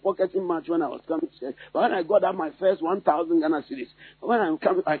I wasn't pocketing much when I was coming to church. But when I got up my first 1,000 Ghana cedis, when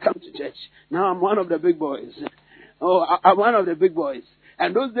I come to church, now I'm one of the big boys. Oh, I'm one of the big boys.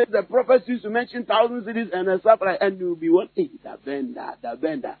 And those days, the prophets used to mention 1,000 cities and stuff like that, and you'll be one, hey, the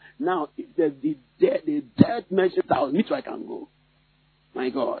vendor. Now, if the dead mention 1,000, me too, I can go.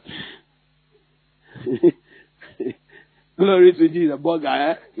 My God. Glory to Jesus, burger,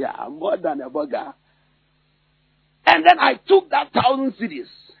 eh? Yeah, I'm more than a burger. And then I took that 1,000 cities,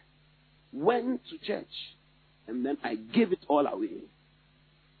 went to church, and then I gave it all away.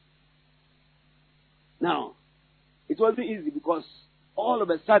 Now, it wasn't easy because all of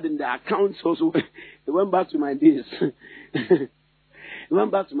a sudden the accounts also it went back to my days. It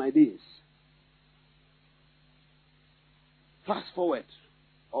went back to my days. Fast forward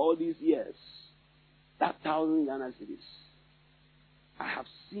all these years, that 1,000 Ghana cedis, I have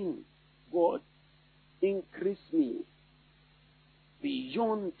seen God increase me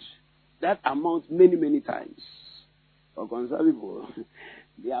beyond that amount many, many times. For concerned people,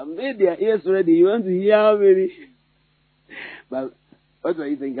 they have made their ears ready. You want to hear how many? But what do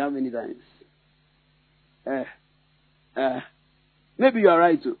you think? How many times? Maybe you are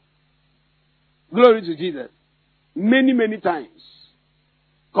right too. Glory to Jesus. Many, many times.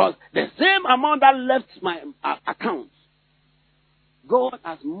 Because the same amount that left my account, God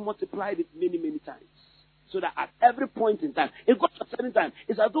has multiplied it many, many times. So that at every point in time, it got to a certain time,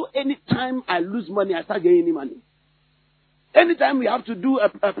 it's as though any time I lose money, I start getting money. Anytime we have to do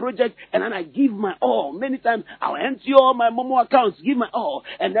a project and then I give my all, many times I'll empty all my Momo accounts, give my all,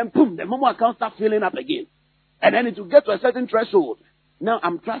 and then boom, the Momo account starts filling up again. And then it will get to a certain threshold. Now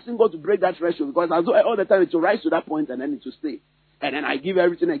I'm trusting God to break that threshold because as though all the time it will rise to that point and then it will stay. And then I give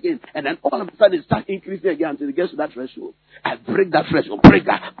everything again. And then all of a sudden it starts increasing again until it gets to that threshold. I break that threshold, break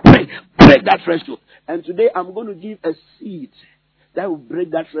that threshold. And today I'm going to give a seed that will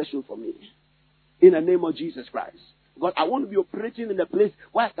break that threshold for me. In the name of Jesus Christ. Because I want to be operating in a place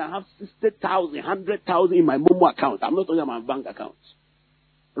where I can have 60,000, 100,000 in my Momo account. I'm not talking about my bank account.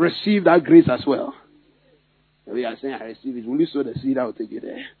 Receive that grace as well. We are saying I receive it. Will you sow the seed? I will take it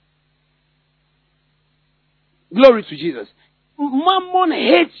there. Glory to Jesus. Mammon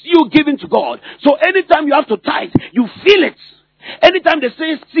hates you giving to God. So anytime you have to tithe, you feel it. Anytime they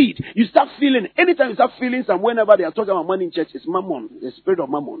say seed, you start feeling it. Anytime you start feeling some, whenever they are talking about money in church, it's mammon. The spirit of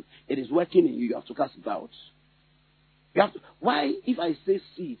mammon. It is working in you. You have to cast it out. You have to, why, if I say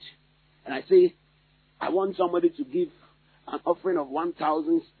seed, and I say, I want somebody to give an offering of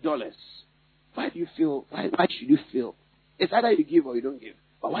 $1,000, why do you feel, why should you feel? It's either you give or you don't give.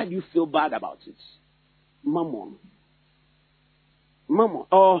 But why do you feel bad about it? Mammon.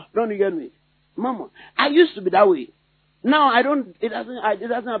 Oh, don't you get me? Mammon. I used to be that way. Now I don't, it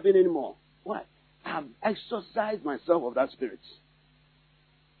doesn't happen anymore. Why? I have exorcised myself of that spirit.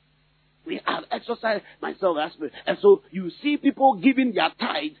 We have exercised myself that spirit. And so you see people giving their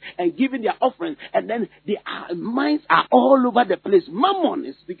tithes and giving their offerings, and then their minds are all over the place. Mammon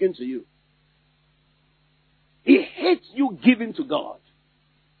is speaking to you. He hates you giving to God.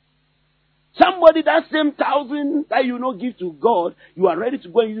 Somebody, that same 1,000 that you not give to God, you are ready to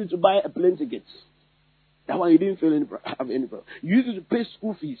go and use it to buy a plane ticket. That one you didn't have any problem. You use it to pay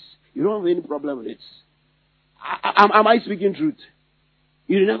school fees. You don't have any problem with it. Am I speaking truth?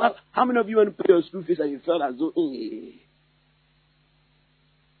 You never. How many of you want to pay your school fees and you felt as though,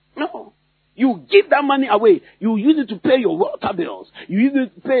 No. You give that money away. You use it to pay your water bills. You use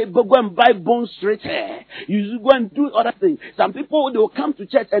it to pay, go and buy bone straight hair. You go and do other things. Some people, they will come to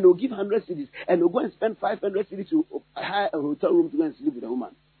church and they will give 100 cedis and they'll go and spend 500 cedis to hire a hotel room to go and sleep with a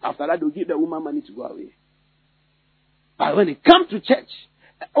woman. After that, they'll give the woman money to go away. But when it comes to church,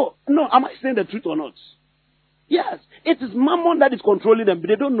 oh, no, am I saying the truth or not? Yes, it is mammon that is controlling them, but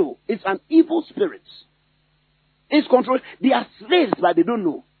they don't know. It's an evil spirit. It's controlling. They are slaves, but they don't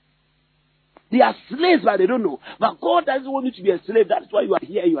know. They are slaves, but they don't know. But God doesn't want you to be a slave. That's why you are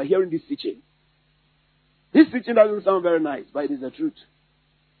here. You are hearing this teaching. This teaching doesn't sound very nice, but it is the truth.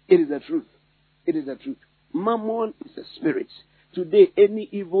 It is the truth. It is the truth. Mammon is a spirit. Today, any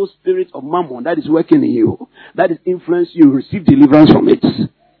evil spirit of mammon that is working in you, that is influencing you, receive deliverance from it.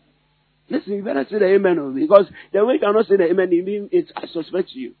 Listen, you better say the amen, because the way you cannot say the amen, I suspect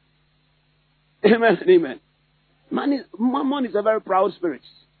you. Amen and amen. Mammon is a very proud spirit.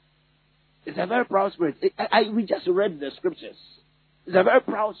 It's a very proud spirit. We just read the scriptures. It's a very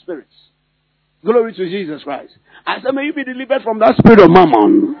proud spirit. Glory to Jesus Christ. I said, may you be delivered from that spirit of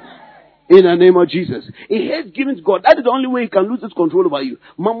mammon. In the name of Jesus. He hates giving to God. That is the only way he can lose his control over you.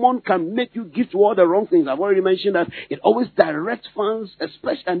 Mammon can make you give to all the wrong things. I've already mentioned that it always directs funds,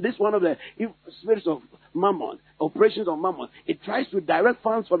 especially, and this one of the spirits of mammon, operations of mammon. It tries to direct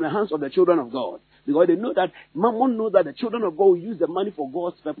funds from the hands of the children of God. Because they know that, mammon knows that the children of God will use the money for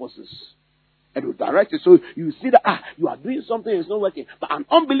God's purposes. And will direct it. So you see that, you are doing something and it's not working. But an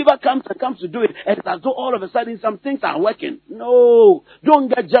unbeliever comes to do it, and it's as though all of a sudden some things are working. No, don't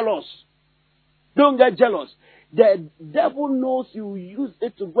get jealous. Don't get jealous. The devil knows you will use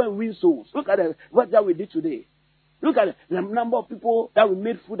it to go and win souls. Look at what that we did today. Look at the number of people that we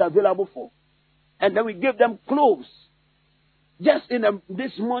made food available for. And then we gave them clothes. Just in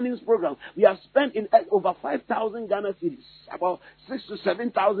this morning's program, we have spent in over 5,000 Ghana cedis, about 6,000 to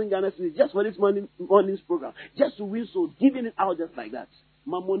 7,000 Ghana cedis, just for this morning's program, just to win souls, giving it out just like that.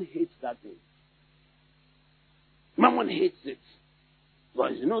 Mammon hates that thing. Mammon hates it.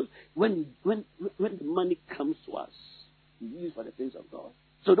 Because, when the money comes to us, we use it for the things of God.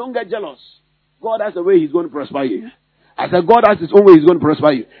 So don't get jealous. God has a way he's going to prosper you. I said, God has his own way he's going to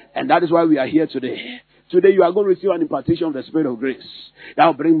prosper you. And that is why we are here today. Today you are going to receive an impartation of the Spirit of grace. That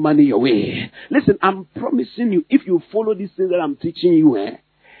will bring money your way. Listen, I'm promising you, if you follow these things that I'm teaching you,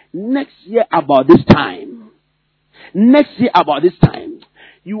 next year about this time,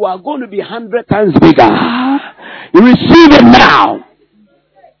 you are going to be 100 times bigger. You receive it now.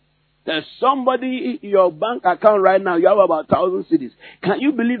 There's somebody in your bank account right now, you have about 1,000 cedis. Can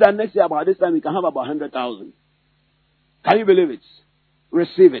you believe that next year about this time you can have about 100,000? Can you believe it?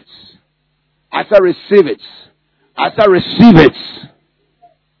 Receive it. I said receive it. I said receive it.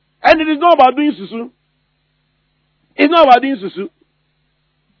 And it is not about doing susu. It's not about doing susu.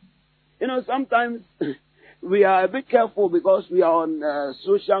 Sometimes we are a bit careful because we are on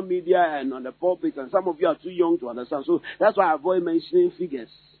social media and on the pulpit, and some of you are too young to understand. So that's why I avoid mentioning figures.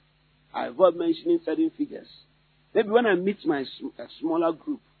 I avoid mentioning certain figures. Maybe when I meet my smaller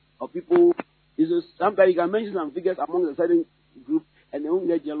group of people, sometimes you can mention some figures among a certain group and they won't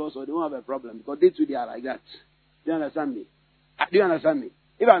get jealous or they won't have a problem because they are like that. Do you understand me? Do you understand me?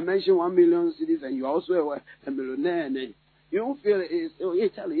 If I mention 1 million cedis and you are also a millionaire, and you won't feel it. Oh, yeah,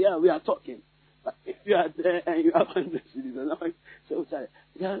 Charlie, yeah, we are talking. But if you are there and you have 100 cedis, and I'm so Charlie,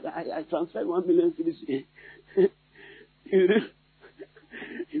 yeah, I transferred 1 million cedis.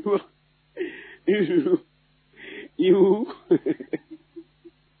 You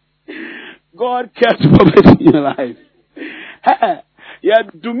God kept poverty in your life. Yeah,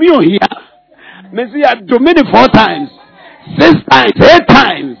 do me here. Maybe you do me 4 times, 6 times, 8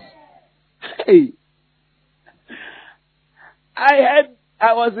 times. Hey,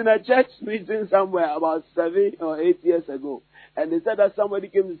 I was in a church meeting somewhere about 7 or 8 years ago, and they said that somebody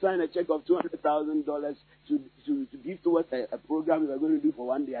came to sign a check of $200,000 to give towards a program we were going to do for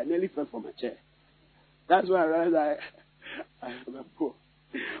one day. I nearly fell from a chair. That's why I realized I am a poor.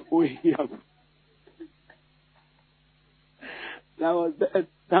 That was that.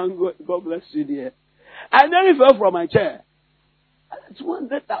 Thank God. God bless you, dear. I nearly fell from my chair.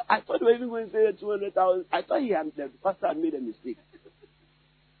 200,000. I thought we were even going to say 200,000. I thought the pastor had made a mistake.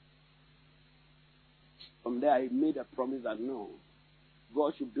 From there, I made a promise that no,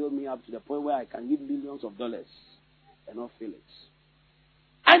 God should build me up to the point where I can give millions of dollars and not feel it.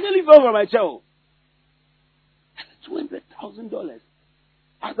 I nearly fell from my chair. $200,000.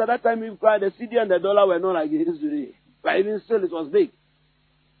 After that time, we cried. The CD and the dollar were not like it is today. But even still, it was big.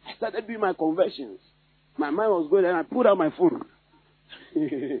 I started doing my conversions. My mind was going, and I put out my phone.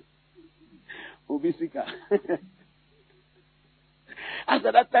 Obisika.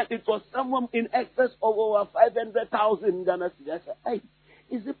 After that time, it was someone in excess of over 500,000 Ghana cedis. I said, hey,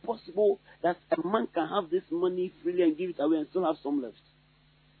 is it possible that a man can have this money freely and give it away and still have some left?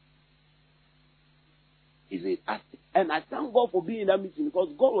 Is it? And I thank God for being in that meeting because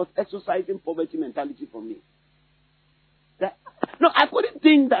God was exercising poverty mentality for me. No, I couldn't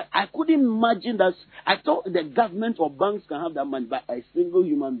think that. I couldn't imagine that. I thought the government or banks can have that money, but a single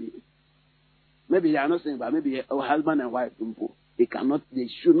human being. Maybe they are not saying, but maybe a husband and wife, they cannot, they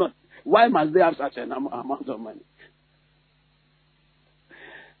should not. Why must they have such an amount of money?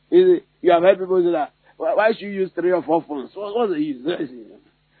 You have heard people say that. Why should you use 3 or 4 phones? What's the use?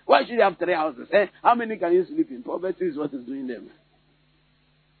 Why should you have 3 houses? How many can you sleep in? Poverty is what is doing them.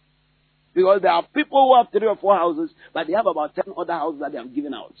 Because there are people who have 3 or 4 houses, but they have about 10 other houses that they have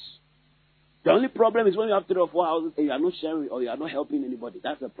given out. The only problem is when you have 3 or 4 houses and you are not sharing or you are not helping anybody.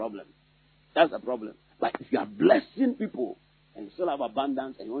 That's a problem. That's a problem. But if you are blessing people and you still have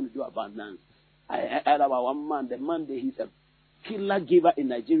abundance and you want to do abundance, I heard about one man. The man, he's a killer giver in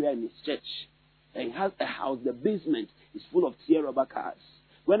Nigeria in his church. And he has a house. The basement is full of tear rubber cars.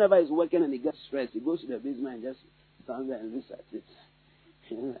 Whenever he's working and he gets stressed, he goes to the basement and just stands there and looks at it.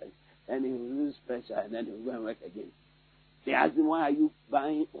 And he will lose pressure and then he will go and work again. They asked him, why are you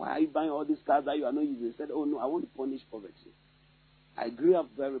buying all these cars that you are not using? He said, oh no, I want to punish poverty. I grew up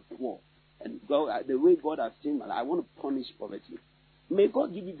very poor. And God, the way God has changed my life, I want to punish poverty. May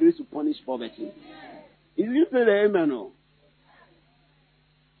God give you grace to punish poverty. Is you say the amen? No?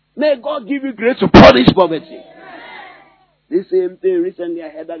 May God give you grace to punish poverty. The same thing recently I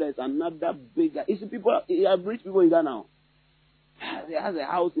heard that there's another bigger. You see, you have rich people in Ghana now. He has a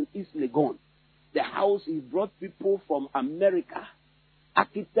house in East Legon. The house, he brought people from America,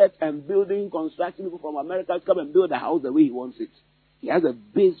 architects and building construction people from America to come and build the house the way he wants it. He has a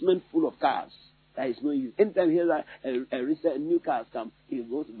basement full of cars that is no use. Anytime he has a new cars come, he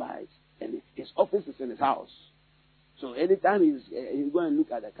goes to buy it. And his office is in his house. So anytime he's going to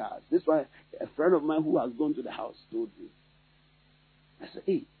look at the cars. This is why a friend of mine who has gone to the house told me. I said,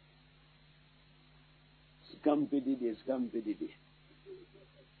 hey, scam PDD.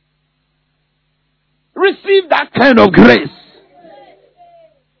 Receive that kind of grace.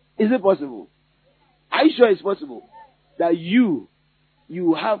 Is it possible? Are you sure it's possible? That you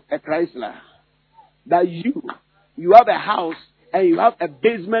have a Chrysler. That you have a house and you have a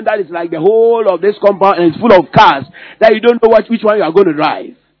basement that is like the whole of this compound and it's full of cars that you don't know which one you are going to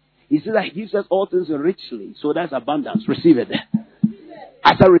drive. He says that he gives us all things richly. So that's abundance. Receive it.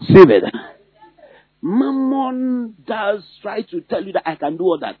 As I receive it. Mammon does try to tell you that I can do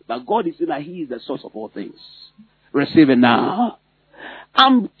all that. But God is saying that He is the source of all things. Receive it now.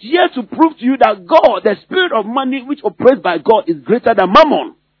 I'm here to prove to you that God, the spirit of money which operates by God, is greater than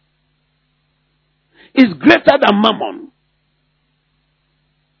Mammon. Is greater than Mammon.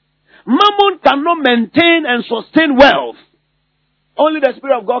 Mammon cannot maintain and sustain wealth. Only the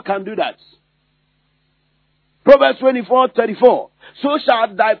Spirit of God can do that. Proverbs 24:34. So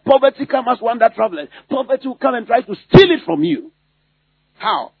shall thy poverty come as one that travelleth. Poverty will come and try to steal it from you.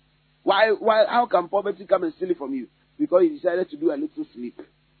 How? How can poverty come and steal it from you? Because you decided to do a little sleep,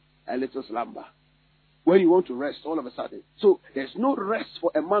 a little slumber. When you want to rest, all of a sudden. So there's no rest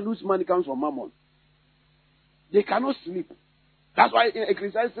for a man whose money comes from Mammon. They cannot sleep. That's why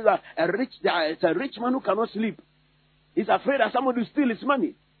Ecclesiastes says that it's a rich man who cannot sleep. He's afraid that somebody will steal his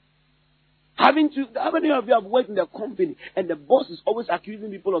money. How many of you have worked in the company and the boss is always accusing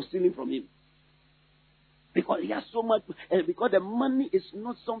people of stealing from him? Because he has so much, and because the money is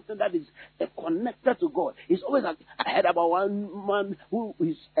not something that is connected to God. It's always like, I heard about one man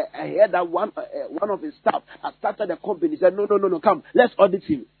I heard that one of his staff has started a company. He said, no, come, let's audit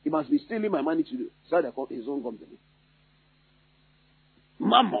him. He must be stealing my money to start his own company.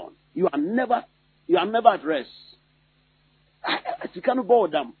 Mammon, you are never at rest. You cannot bow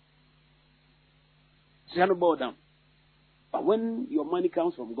down. You cannot bow down. But when your money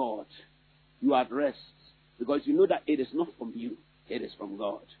comes from God, you are at rest. Because you know that it is not from you. It is from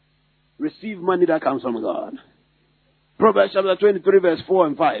God. Receive money that comes from God. Proverbs chapter 23 verse 4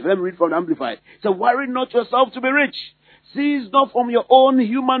 and 5. Let me read from the Amplified. It says, worry not yourself to be rich. Seize not from your own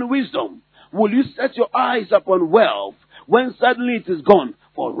human wisdom. Will you set your eyes upon wealth when suddenly it is gone?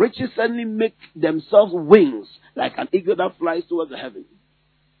 For riches suddenly make themselves wings like an eagle that flies towards the heaven.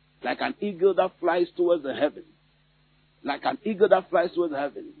 Like an eagle that flies towards the heaven. Like an eagle that flies towards the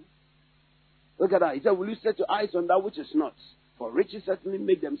heaven. Look at that. He said, will you set your eyes on that which is not? For riches certainly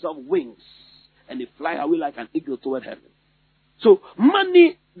make themselves wings, and they fly away like an eagle toward heaven. So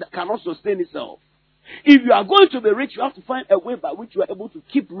money that cannot sustain itself. If you are going to be rich, you have to find a way by which you are able to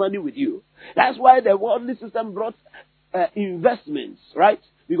keep money with you. That's why the worldly system brought investments, right?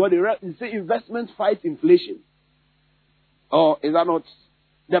 Because they say investments fight inflation. Or is that not?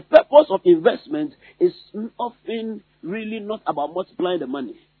 The purpose of investment is often really not about multiplying the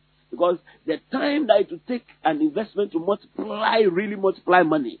money. Because the time that it will take an investment to really multiply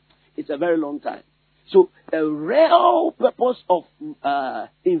money, it's a very long time. So the real purpose of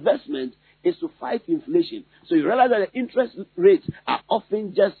investment is to fight inflation. So you realize that the interest rates are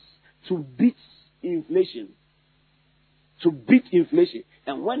often just to beat inflation. To beat inflation.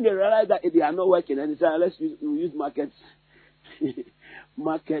 And when they realize that they are not working, and they say, let's use markets,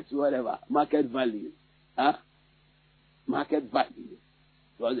 market value. Huh? Market value.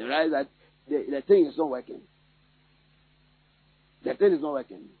 Because they realize that the thing is not working. The thing is not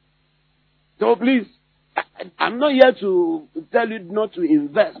working. So please, I'm not here to tell you not to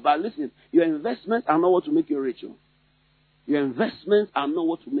invest, but listen, your investments are not what to make you rich. Your investments are not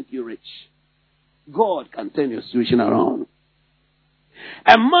what to make you rich. God can turn your situation around.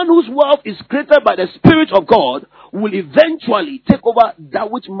 A man whose wealth is created by the Spirit of God will eventually take over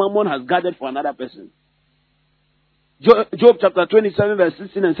that which Mammon has gathered for another person. Job chapter 27 verse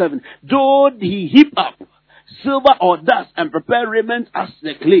 16 and 7. Though he heap up silver or dust and prepare raiment as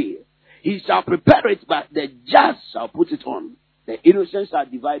the clay, he shall prepare it, but the just shall put it on. The innocent shall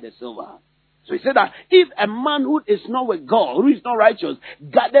divide the silver. So he said that if a man who is not with God, who is not righteous,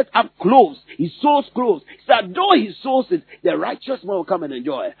 gathers up clothes, he sews clothes, he said, though he sews it, the righteous man will come and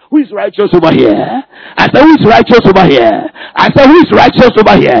enjoy. Who is righteous over here? I said, who is righteous over here? I said, who is righteous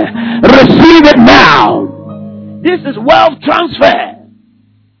over here? Receive it now. This is wealth transfer.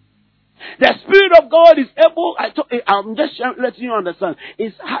 The Spirit of God is able, I'm just letting you understand,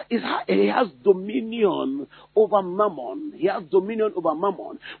 he has dominion over Mammon. He has dominion over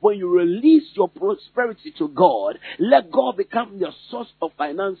Mammon. When you release your prosperity to God, let God become your source of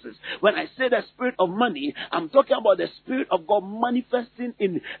finances. When I say the spirit of money, I'm talking about the Spirit of God manifesting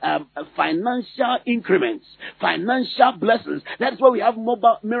in financial increments, financial blessings. That's where we have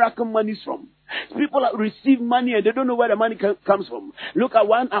miracle monies from. People receive money and they don't know where the money comes from. Look at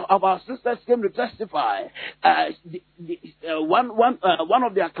one of our sisters came to testify. One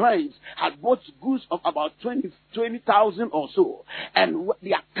of their clients had bought goods of about 20,000 or so, and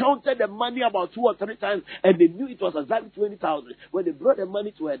they accounted the money about 2 or 3 times, and they knew it was exactly 20,000. When they brought the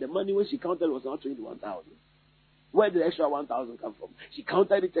money to her, the money when she counted was not 21,000. Where did the extra 1,000 come from? She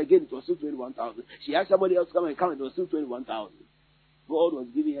counted it again; it was still 21,000. She had somebody else come and count; it was still 21,000. God was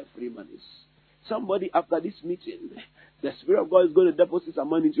giving her free monies. Somebody after this meeting, the Spirit of God is going to deposit some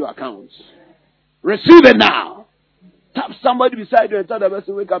money into your accounts. Receive it now. Tap somebody beside you and tell the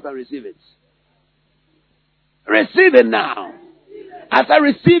person, wake up and receive it. Receive it now. As I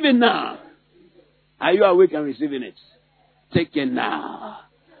receive it now. Are you awake and receiving it? Take it now.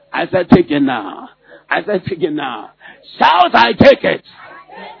 I said take it now. I said take it now. Shout, I take it.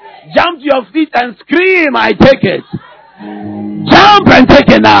 Jump to your feet and scream, I take it. Jump and take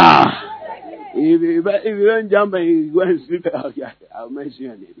it now. If you don't jump and you go and sleep, I'll mention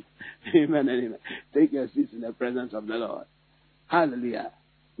your name. Amen and amen. Take your seats in the presence of the Lord. Hallelujah.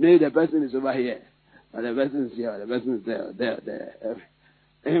 Maybe the person is over here, but the person is here, the person is there.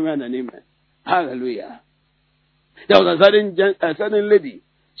 Amen and amen. Hallelujah. There was a certain lady.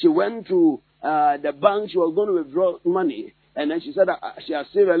 She went to the bank. She was going to withdraw money, and then she said that she had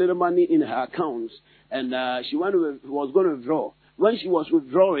saved a little money in her accounts, and she was going to withdraw. When she was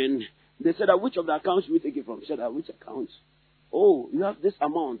withdrawing, they said, which of the accounts should we take it from? She said, which accounts? Oh, you have this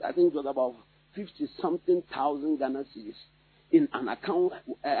amount. I think it was about 50-something thousand Ghana cedis in an account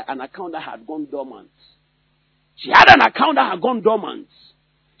that had gone dormant. She had an account that had gone dormant.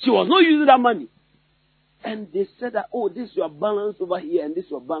 She was not using that money. And they said that, this is your balance over here and this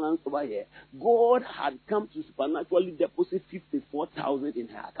is your balance over here. God had come to supernaturally deposit 54,000 in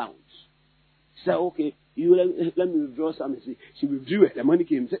her account. She said, okay, you let me withdraw some. She withdrew it. The money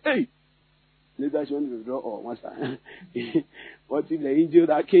came. She said, hey. Later she went to withdraw all. What's that? What if the angel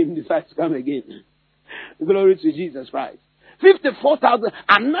that came decides to come again? Glory to Jesus Christ. 54,000.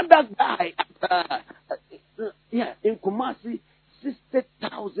 Another guy, in Kumasi,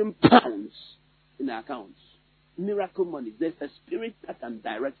 60,000 pounds in the accounts. Miracle money. There's a spirit that can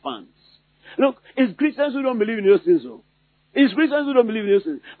direct funds. Look, it's Christians who don't believe in those things. It's Christians who don't believe in those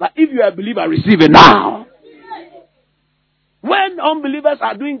things. But if you are a believer, receive it now. When unbelievers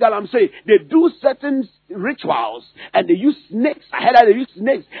are doing galamsey, they do certain rituals and they use snakes. I heard that they use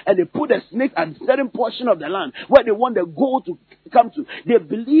snakes and they put a snake at a certain portion of the land where they want the gold to come to. They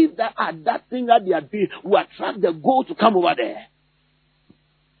believe that that thing that they are doing will attract the gold to come over there.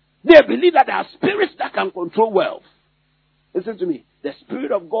 They believe that there are spirits that can control wealth. Listen to me. The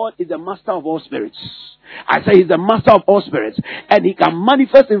Spirit of God is the master of all spirits. I say he's the master of all spirits. And he can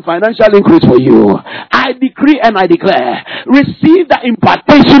manifest in financial increase for you. I decree and I declare. Receive the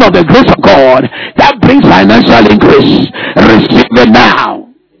impartation of the grace of God that brings financial increase. Receive it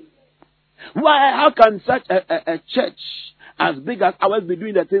now. Why? How can such a church as big as ours be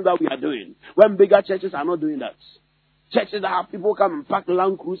doing the things that we are doing, when bigger churches are not doing that. Churches that have people come and pack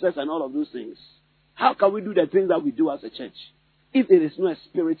Land Cruisers and all of those things. How can we do the things that we do as a church if there is no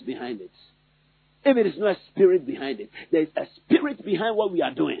spirit behind it? If there is no spirit behind it, there is a spirit behind what we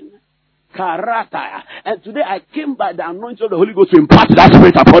are doing. Karata. And today I came by the anointing of the Holy Ghost to impart that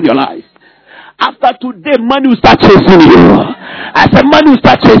spirit upon your life. After today, money will start chasing you. I said money will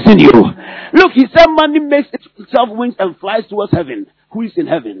start chasing you. Look, he said money makes itself wings and flies towards heaven. Who is in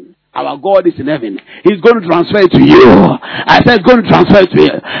heaven? Our God is in heaven. He's going to transfer it to you. I said, going to transfer it to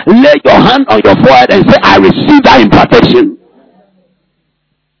you. Lay your hand on your forehead and say, I receive that impartation.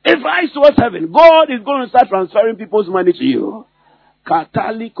 It flies towards heaven. God is going to start transferring people's money to you.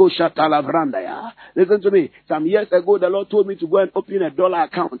 Listen to me. Some years ago, the Lord told me to go and open a dollar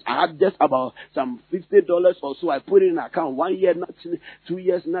account. I had just about some $50 or so. I put it in an account. 1 year, nothing. 2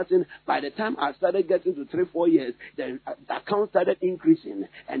 years, nothing. By the time I started getting to 3-4 years, the account started increasing,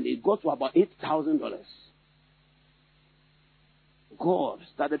 and it got to about $8,000. God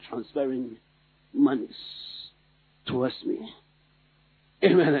started transferring monies towards me.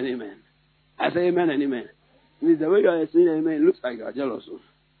 Amen and amen. I say amen and amen. The way you are saying amen, it looks like you are jealous.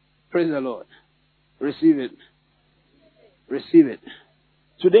 Praise the Lord. Receive it. Receive it.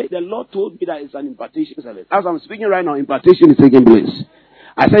 Today, the Lord told me that it's an impartation service. As I'm speaking right now, impartation is taking place.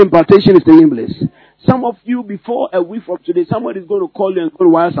 I say impartation is taking place. Some of you, before a week from today, somebody is going to call you and going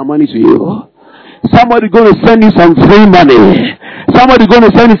to wire some money to you. Somebody is going to send you some free money. Somebody is going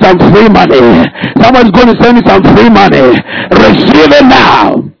to send you some free money. Somebody is going to send you some free money. Receive it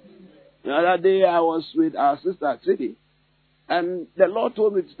now. The other day I was with our sister Chidi, and the Lord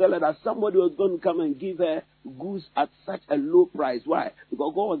told me to tell her that somebody was going to come and give her goods at such a low price. Why?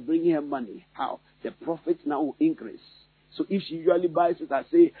 Because God was bringing her money. How? The profit now will increase. So if she usually buys it at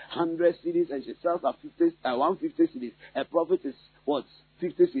say 100 cedis and she sells at 150 cedis, her profit is what?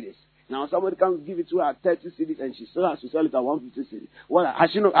 50 cedis. Now somebody can give it to her at 30 cedis and she still has to sell it at 150 cedis. What? Has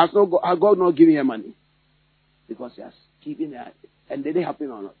God not giving her money? Because He has given her. And did it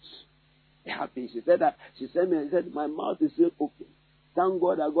happen or not? It happened. She said that. She sent me and said, my mouth is still open. Thank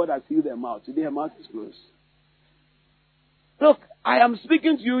God that God has healed her mouth. Today her mouth is closed. Look, I am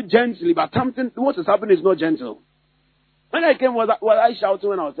speaking to you gently, but something, what is happening is not gentle. When I came, was I shouting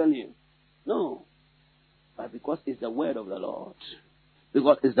when I was telling you? No. But because it's the word of the Lord.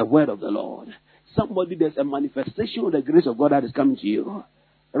 Because it's the word of the Lord. Somebody, there's a manifestation of the grace of God that is coming to you.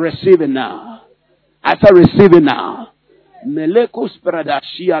 Receive it now. I said receive it now. Melekos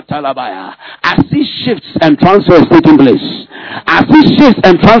Pradashia Talabaya. I see shifts and transfers taking place. I see shifts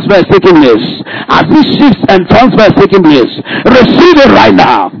and transfers taking place. I see shifts and transfers taking place. Receive it right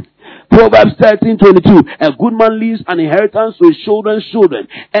now. Proverbs 13:22. A good man leaves an inheritance to his children's children,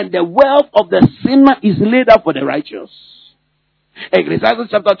 and the wealth of the sinner is laid up for the righteous.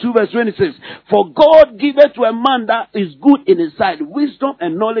 Ecclesiastes chapter 2 verse 26. For God giveth to a man that is good in his sight wisdom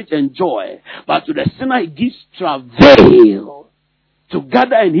and knowledge and joy, but to the sinner He gives travail to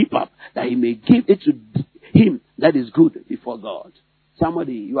gather and heap up, that he may give it to him that is good before God.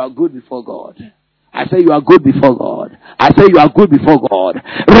 Somebody, you are good before God. I say you are good before God. I say you are good before God.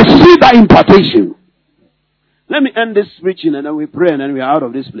 Receive that impartation. Let me end this preaching and then we pray and then we are out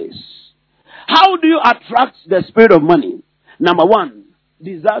of this place. How do you attract the spirit of money? Number one,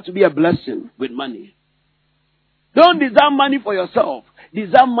 desire to be a blessing with money. Don't desire money for yourself.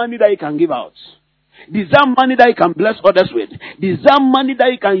 Desire money that you can give out. Desire money that you can bless others with. Desire money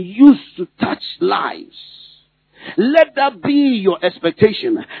that you can use to touch lives. Let that be your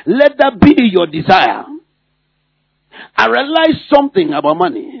expectation. Let that be your desire. I realized something about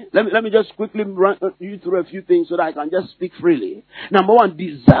money. Let me just quickly run you through a few things so that I can just speak freely. Number one,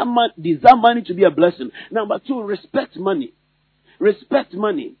 desire money to be a blessing. Number two, respect money. Respect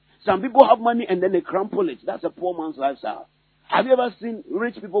money. Some people have money and then they crumple it. That's a poor man's lifestyle. Have you ever seen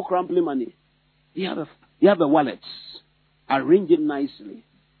rich people crumpling money? You have a wallet. Arrange it nicely.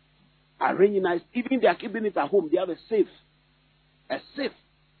 Arrange it nice. Even if they are keeping it at home, they have a safe. A safe.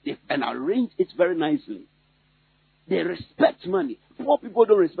 And arrange it very nicely. They respect money. Poor people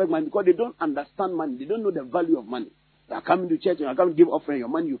don't respect money because they don't understand money. They don't know the value of money. They are coming to church and you are coming to give offering. Your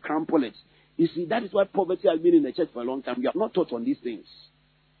money, you crumple it. You see, that is why poverty has been in the church for a long time. We have not taught on these things.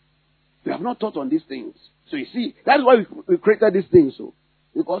 We have not taught on these things. So you see, that's why we created these things. So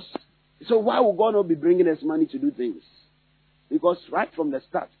why would God not be bringing us money to do things? Because right from the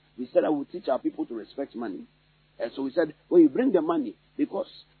start, we said I will teach our people to respect money. And so we said, when you bring the money, because,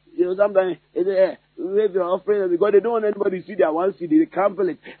 sometimes, wave your offering, because they don't want anybody to see their one CD, they crumple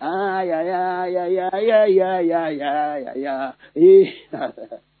it.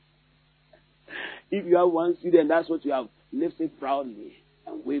 If you have one CD and that's what you have, lift it proudly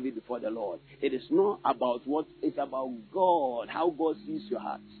and wave it before the Lord. It is not about what, it's about God, how God sees your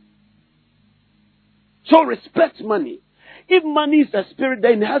heart. So respect money. If money is a spirit,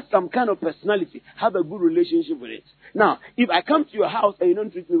 then it has some kind of personality. Have a good relationship with it. Now, if I come to your house and you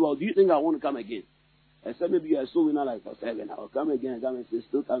don't treat me well, do you think I want to come again? I said, maybe you are so winner like for 7. I will come again and come and say,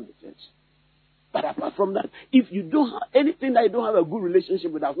 still come to church. But apart from that, if you don't have anything that you don't have a good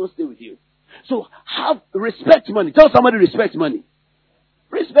relationship with, I will not stay with you. So respect money. Tell somebody respect money.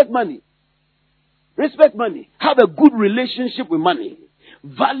 Respect money. Respect money. Have a good relationship with money.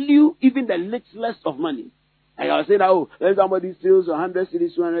 Value even the littlest of money. And I was saying, oh, when somebody steals 100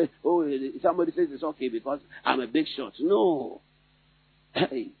 cities, 200, oh, somebody says it's okay because I'm a big shot. No.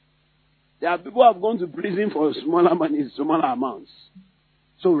 Hey. There are people who have gone to prison for smaller money, smaller amounts.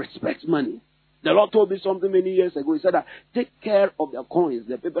 So respect money. The Lord told me something many years ago. He said that take care of their coins.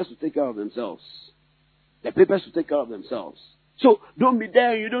 The papers will take care of themselves. The papers will take care of themselves. So don't be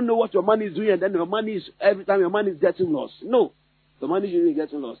there. You don't know what your money is doing, and then your money is every time your money is getting lost. No, the money is really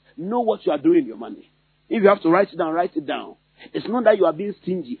getting lost. Know what you are doing with your money. If you have to write it down, write it down. It's not that you are being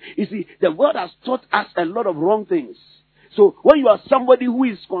stingy. You see, the world has taught us a lot of wrong things. So when you are somebody who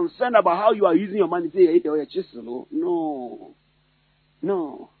is concerned about how you are using your money, say, hey, you're chisel. No.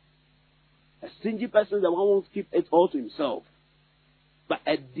 No. A stingy person is the one who wants to keep it all to himself. But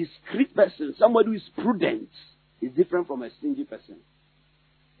a discreet person, somebody who is prudent, is different from a stingy person.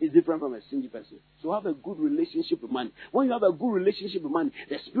 Is different from a stingy person. So have a good relationship with money. When you have a good relationship with money,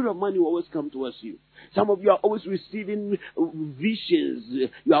 the spirit of money will always come towards you. Some of you are always receiving visions.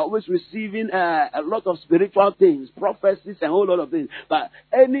 You are always receiving a lot of spiritual things, prophecies, and a whole lot of things. But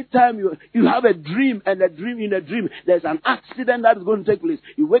anytime you have a dream, and in a dream, there's an accident that is going to take place.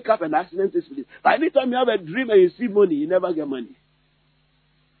 You wake up and an accident takes place. But anytime you have a dream and you see money, you never get money.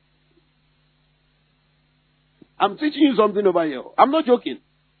 I'm teaching you something over here. I'm not joking.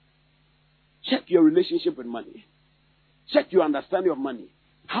 Check your relationship with money. Check your understanding of money.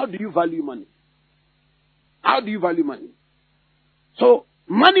 How do you value money? How do you value money? So,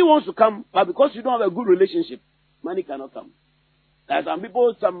 money wants to come, but because you don't have a good relationship, money cannot come. There are some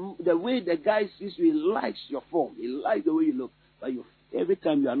people, the way the guy sees you, he likes your form. He likes the way you look. But every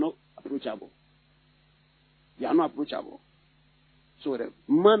time you are not approachable. You are not approachable. So the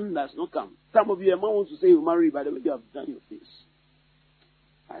man does not come. Some of you, a man wants to say you marry by the way you have done your face.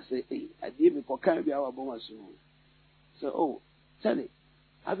 I say, hey, I did me for can't be our bomb soon. So, oh, tell me,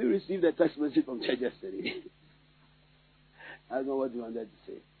 have you received a text message from church yesterday? I don't know what you wanted to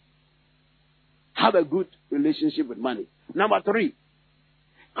say. Have a good relationship with money. Number 3,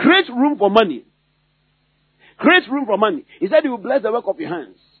 create room for money. Create room for money. He said he will bless the work of your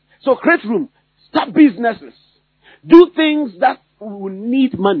hands. So create room. Start businesses. Do things that will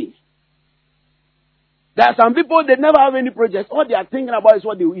need money. There are some people, they never have any projects. All they are thinking about is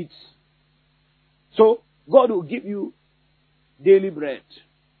what they will eat. So, God will give you daily bread.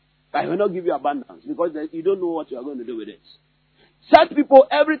 But He will not give you abundance because you don't know what you are going to do with it. Such people,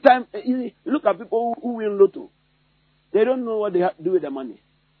 every time, look at people who win lotto. They don't know what they do with the money.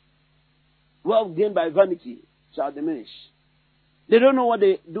 Wealth gained by vanity shall diminish. They don't know what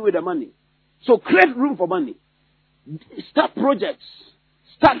they do with the money. So, create room for money. Start projects.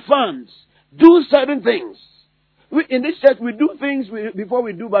 Start funds. Do certain things. In this church, we do things before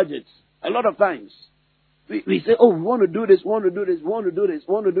we do budgets. A lot of times. We say, oh, we want to do this, want to do this, want to do this,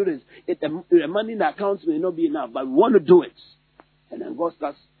 want to do this. The money in the accounts may not be enough, but we want to do it. And then God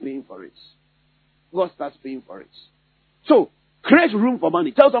starts paying for it. God starts paying for it. So, create room for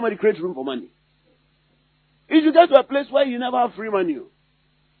money. Tell somebody, create room for money. If you get to a place where you never have free money,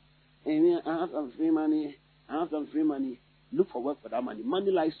 I have some free money, I have some free money, look for work for that money.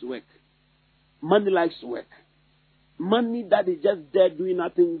 Money likes to work. Money likes to work. Money that is just there doing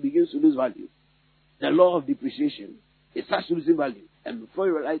nothing begins to lose value. The law of depreciation. It starts losing value. And before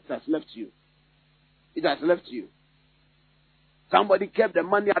you realize, it has left you. It has left you. Somebody kept the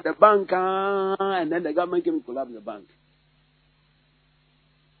money at the bank and then the government came and collapsed the bank.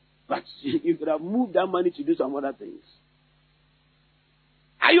 But you could have moved that money to do some other things.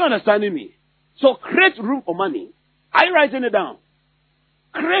 Are you understanding me? So create room for money. Are you writing it down?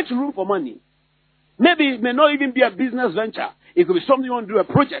 Create room for money. Maybe it may not even be a business venture. It could be something you want to do, a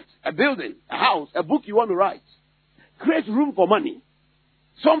project, a building, a house, a book you want to write. Create room for money.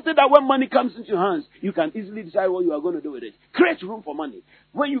 Something that when money comes into your hands, you can easily decide what you are going to do with it. Create room for money.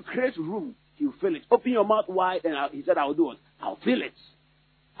 When you create room, you fill it. Open your mouth wide and he said, I'll do it. I'll fill it.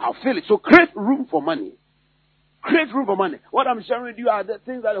 I'll fill it. So create room for money. Create room for money. What I'm sharing with you are the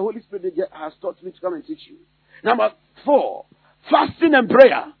things that the Holy Spirit has taught me to come and teach you. Number 4, fasting and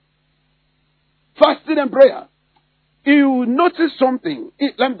prayer. Fasting and prayer. You notice something.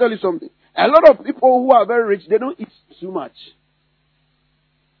 Let me tell you something. A lot of people who are very rich, they don't eat too much.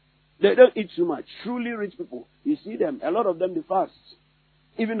 They don't eat too much. Truly rich people, you see them, a lot of them, they fast.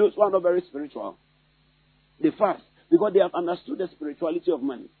 Even those who are not very spiritual. They fast because they have understood the spirituality of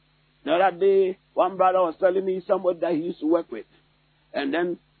money. The other day, one brother was telling me somebody that he used to work with. And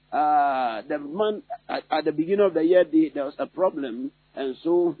then the man, at the beginning of the year, there was a problem. And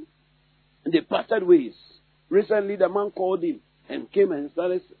so they parted ways. Recently, the man called him and came and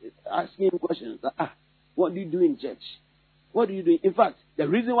started asking him questions. What do you do in church? What do you do? In fact, the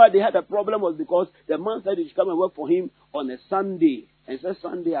reason why they had a problem was because the man said he should come and work for him on a Sunday. And said,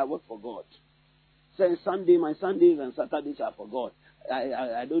 Sunday, I work for God. Said, Sunday, my Sundays and Saturdays are for God.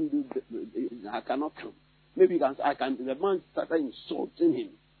 I don't do, I cannot come. Maybe I can. The man started insulting him,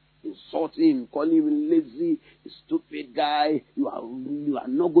 calling him lazy, stupid guy. You are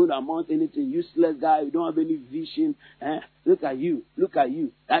not going to amount to anything. Useless guy. You don't have any vision. Look at you.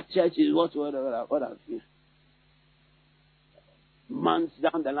 That church is what I feel. Months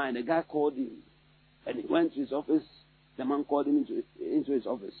down the line, the guy called him, and he went to his office. The man called him into his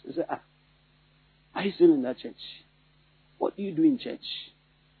office. He said, are you still in that church? What do you do in church?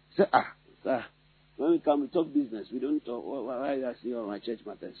 He said, sir, when we come, we talk business. We don't talk. Why do I say all my church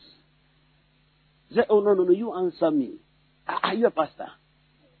matters? He said, oh, no, you answer me. Are you a pastor?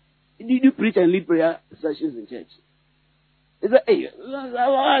 Did you preach and lead prayer sessions in church? He said, hey,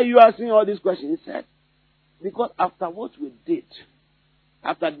 why are you asking all these questions? He said, because after what we did,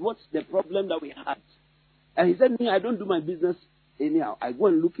 after what's the problem that we had, and he said, me, I don't do my business anyhow. I go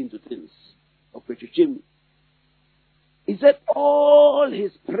and look into things. He said all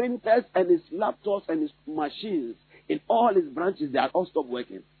his printers and his laptops and his machines in all his branches, they are all stopped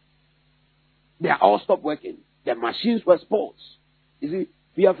working. The machines were spoiled. You see,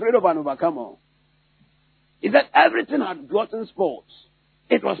 be afraid of an overcomer. He said everything had gotten spoiled.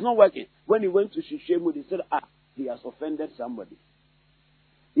 It was not working. When he went to Shishemu, he said, he has offended somebody.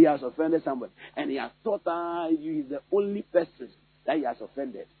 And he has thought he is the only person that he has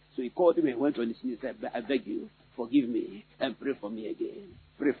offended. So he called him and went on his knees and said, I beg you, forgive me and pray for me again.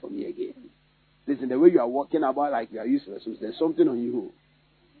 Listen, the way you are walking about like you are useless, there's something on you.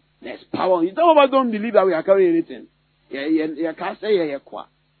 There's power on you. Some of us don't believe that we are carrying anything. You can't say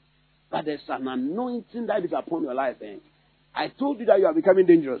but there's an anointing that is upon your life. I told you that you are becoming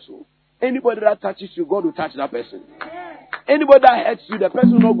dangerous. So anybody that touches you, God will touch that person. Anybody that hurts you, the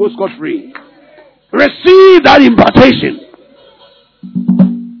person will not go scot-free. Receive that impartation.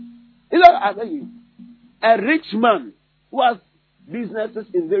 I tell you, a rich man who has businesses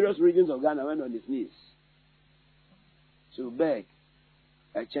in various regions of Ghana went on his knees to beg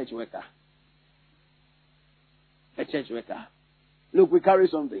a church worker. Look, we carry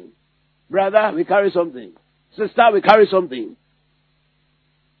something. Brother, we carry something. Sister, we carry something.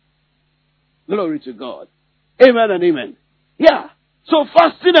 Glory to God. Amen and amen. Yeah. So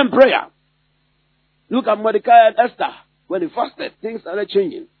fasting and prayer. Look at Mordecai and Esther. When they fasted, things started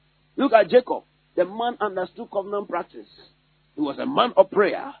changing. Look at Jacob. The man understood covenant practice. He was a man of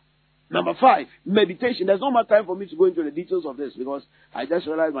prayer. Number 5, meditation. There's no more time for me to go into the details of this because I just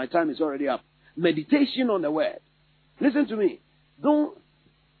realized my time is already up. Meditation on the word. Listen to me.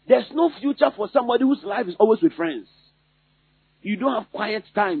 There's no future for somebody whose life is always with friends. You don't have quiet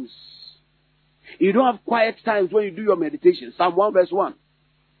times. You don't have quiet times when you do your meditation. Psalm 1 verse 1.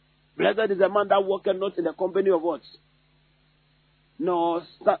 Blessed is the man that walketh not in the company of what? Nor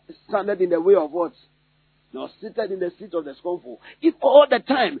standeth in the way of what? Nor seated in the seat of the scornful. If all the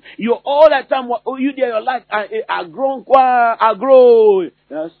time, you there, your life are grow.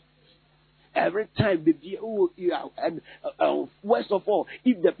 Yes. Every time, worst of all,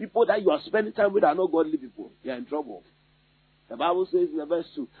 if the people that you are spending time with are not godly people, you are in trouble. The Bible says in the verse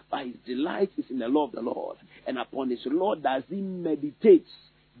 2, but his delight is in the law of the Lord, and upon his law does he meditate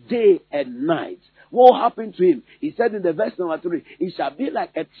day and night. What happened to him? He said in the verse number 3, he shall be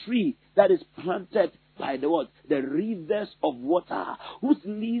like a tree that is planted by the what? The rivers of water, whose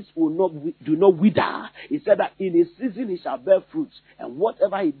leaves do not wither. He said that in his season he shall bear fruit, and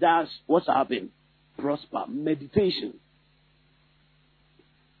whatever he does, what shall happen? Prosper. Meditation.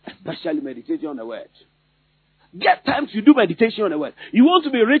 Especially meditation on the word. Get time to do meditation on the word. You want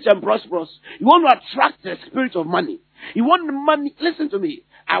to be rich and prosperous. You want to attract the spirit of money. You want the money. Listen to me.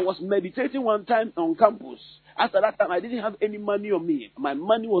 I was meditating one time on campus. After that time, I didn't have any money on me. My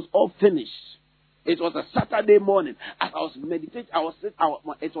money was all finished. It was a Saturday morning. As I was meditating,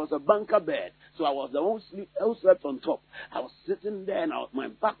 it was a bunker bed. So I was the one who slept on top. I was sitting there and my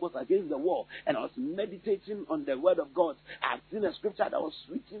back was against the wall. And I was meditating on the word of God. I had seen a scripture that was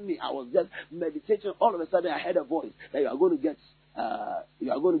sweeting me. I was just meditating. All of a sudden I heard a voice that you are going to get,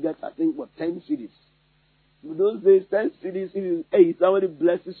 I think, 10 CDs. In those days, 10 CDs, hey, somebody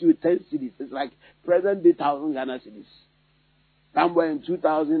blesses you with 10 CDs. It's like present day 1,000 Ghana CDs. Somewhere in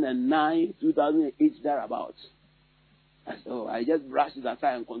 2009, 2008, thereabouts. So I just brushed it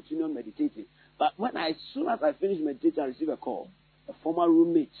aside and continued meditating. But as soon as I finished meditating, I received a call. A former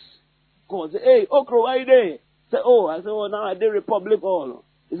roommate called, say, "Hey, Okro, why are you there?" I said, now I did Republic Hall.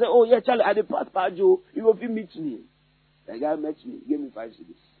 He said, "Oh, yeah, Charlie, I did pass Pajo. You will meet me." The guy met me, gave me 5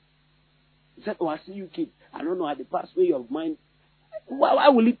 CDs. He said, "Oh, I see you, kid. I don't know, at the past way of mine. Why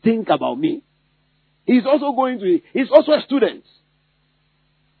will he think about me? He's also a student.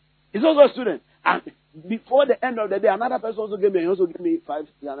 He's also a student. And before the end of the day, another person also gave me 5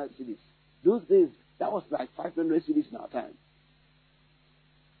 Ghana CDs. Those days, that was like 500 CDs in our time.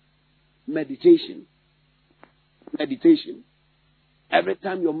 Meditation. Every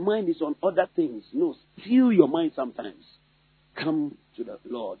time your mind is on other things, still your mind sometimes. Come to the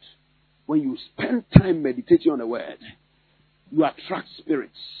Lord. When you spend time meditating on the word, you attract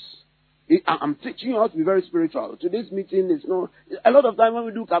spirits. I'm teaching you how to be very spiritual. Today's meeting is not. A lot of time when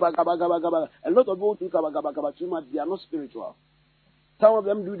we do kaba, a lot of people do kaba too much. They are not spiritual. Some of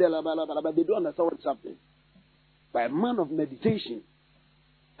them do the but they don't understand what's happening. But a man of meditation,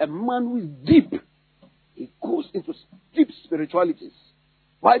 a man who is deep, he goes into deep spiritualities.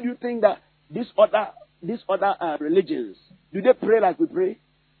 Why do you think that these other religions, do they pray like we pray?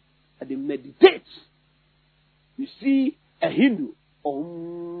 And they meditate. You see a Hindu,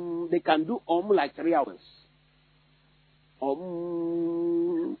 they can do like 3 hours.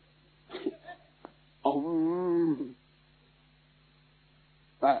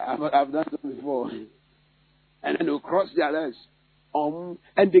 I've done it before. And then they'll cross their legs.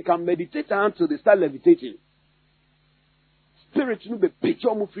 And they can meditate until they start levitating. Spirit, be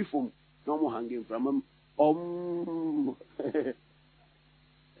picture free from no more hanging from them.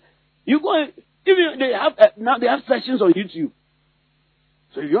 You go, even they have now they have sessions on YouTube.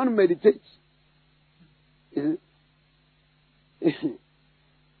 So if you want to meditate,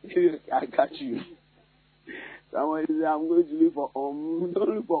 I got you. Someone says, "I'm going to look for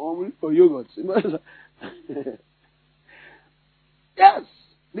don't look for look for yogurt." Yes,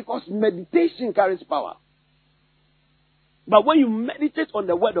 because meditation carries power. But when you meditate on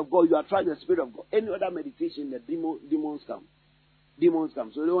the word of God, you attract the Spirit of God. Any other meditation, the demons come.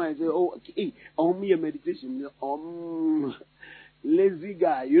 So they want to say, "Oh, hey, me a meditation." Lazy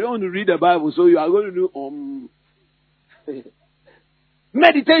guy. You don't want to read the Bible, so you are going to do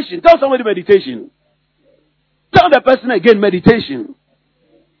meditation. Tell somebody meditation. Tell the person again meditation.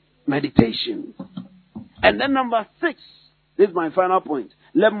 And then number 6. This is my final point.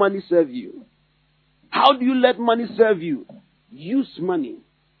 Let money serve you. How do you let money serve you? Use money.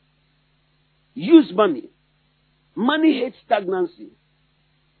 Money hates stagnancy.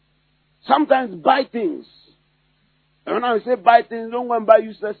 Sometimes buy things. And when I say buy things, don't go and buy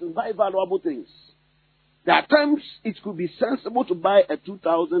useless things. Buy valuable things. There are times it could be sensible to buy a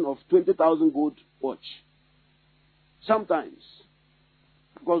 2,000 or 20,000 gold watch. Sometimes.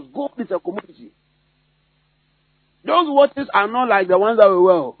 Because gold is a commodity. Those watches are not like the ones that we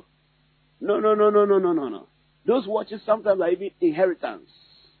wear. No. Those watches sometimes are even inheritance.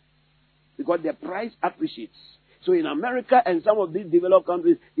 Because their price appreciates. So in America and some of these developed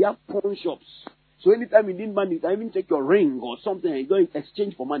countries, they have pawn shops. So anytime you need money, you can even take your ring or something and go in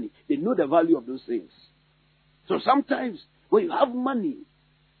exchange for money. They know the value of those things. So sometimes when you have money,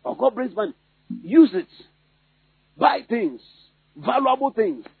 or God brings money, use it. Buy things, valuable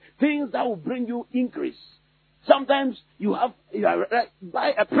things, things that will bring you increase. Sometimes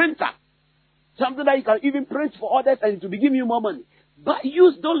buy a printer, something that you can even print for others and it will be giving you more money. But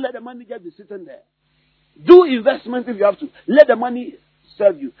don't let the money just be sitting there. Do investment if you have to. Let the money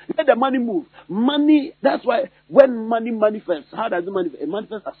serve you. Let the money move. Money, that's why when money manifests, how does it manifest? It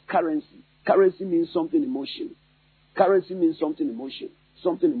manifests as currency. Currency means something in motion.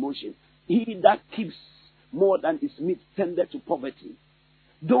 Something in motion. He that keeps more than his meat tended to poverty.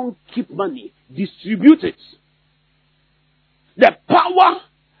 Don't keep money. Distribute it. The power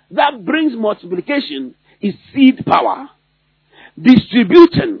that brings multiplication is seed power.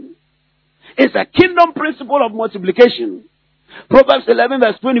 Distributing is a kingdom principle of multiplication. Proverbs 11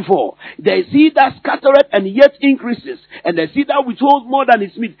 verse 24. There is he that scattereth and yet increases, and there is he that withholds more than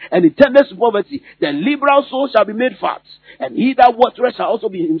his meat, and he tendeth to poverty. The liberal soul shall be made fat, and he that watereth shall also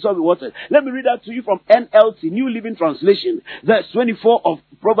be himself be watered. Let me read that to you from NLT, New Living Translation, verse 24 of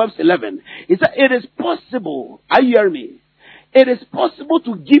Proverbs 11. It says, it is possible, are you hearing me? It is possible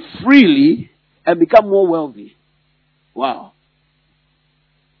to give freely and become more wealthy. Wow.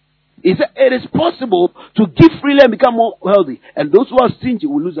 He said, it is possible to give freely and become more wealthy. And those who are stingy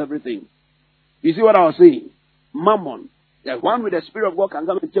will lose everything. You see what I was saying? Mammon. The one with the Spirit of God can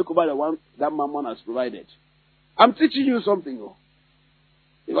come and take over the one that Mammon has provided. I'm teaching you something. Oh.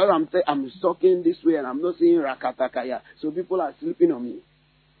 Because I'm talking this way and I'm not saying rakatakaya. So people are sleeping on me.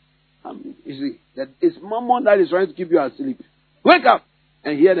 You see, that it's Mammon that is trying to keep you asleep. Wake up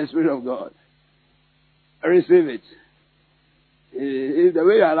and hear the Spirit of God. Receive it. The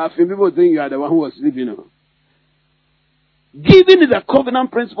way you are laughing, people think you are the one who was sleeping. Giving is a covenant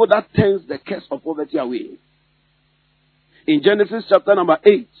principle that turns the curse of poverty away. In Genesis chapter number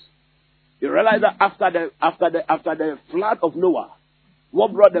 8, you realize that after the flood of Noah,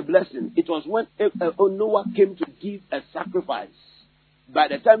 what brought the blessing? It was when Noah came to give a sacrifice. By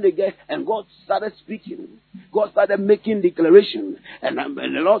the time they get, and God started speaking, God started making declaration, and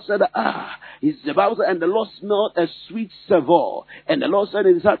the Lord said, the Bible said, and the Lord smelled a sweet savour, and the Lord said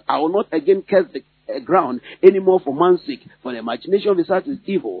in his heart, I will not again curse the ground anymore for man's sake, for the imagination of his heart is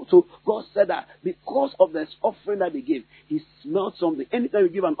evil. So God said that because of this offering that they gave, he smelled something. Anytime you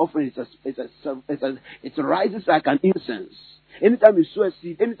give an offering, it rises like an incense. Anytime you sow a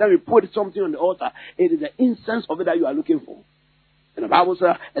seed, anytime you put something on the altar, it is the incense of it that you are looking for. And the Bible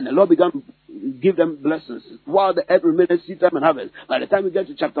says, and the Lord began to give them blessings while the earth remained seed time and harvest. By the time we get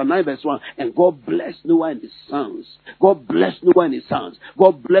to chapter 9 verse 1, and God blessed Noah and his sons. God blessed Noah and his sons.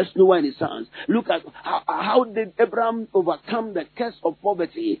 God blessed Noah and his sons. Look at how did Abraham overcome the curse of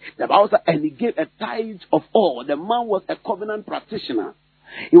poverty. The Bible says, and he gave a tithe of all. The man was a covenant practitioner.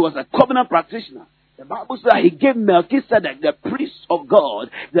 He was a covenant practitioner. The Bible says he gave Melchizedek, the priest of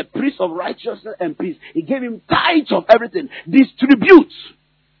God, the priest of righteousness and peace. He gave him tithes of everything. Distribute.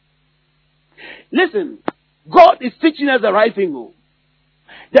 Listen, God is teaching us the right thing.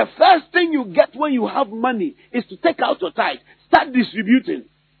 The first thing you get when you have money is to take out your tithe. Start distributing.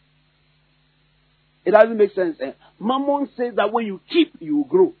 It doesn't make sense. Mammon says that when you keep, you will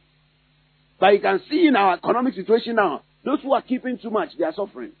grow. But you can see in our economic situation now, those who are keeping too much, they are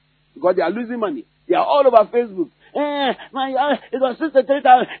suffering. Because they are losing money. They are all over Facebook. It was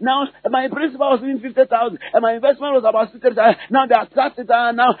 63,000. Now my principal was giving 50,000, and my investment was about 60,000. Now they are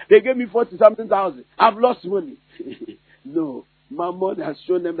 30,000. Now they gave me 40-something thousand. I've lost money. No, Mammon has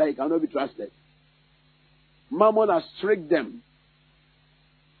shown them that he cannot be trusted. Mammon has tricked them.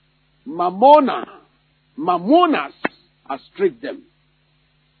 Mammonas has tricked them.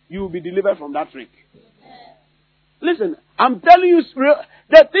 You will be delivered from that trick. Listen, I'm telling you,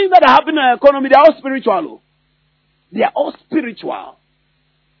 the things that are happening in the economy, they are all spiritual. They are all spiritual.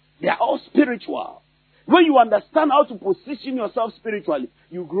 They are all spiritual. When you understand how to position yourself spiritually,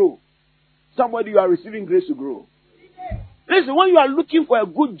 you grow. Somebody, you are receiving grace to grow. Listen, when you are looking for a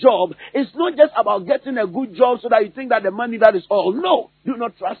good job, it's not just about getting a good job so that you think that the money, that is all. No, do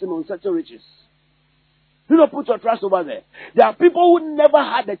not trust in uncertain riches. Do not put your trust over there. There are people who never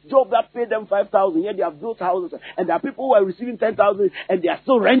had a job that paid them 5,000, yet they have built houses. And there are people who are receiving 10,000 and they are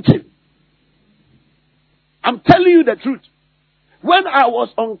still renting. I'm telling you the truth. When I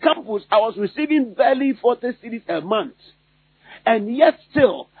was on campus, I was receiving barely 40 cedis a month. And yet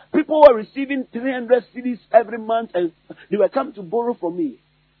still, people were receiving 300 cedis every month and they were coming to borrow from me.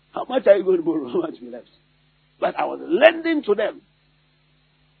 How much are you going to borrow? How much we left? But I was lending to them.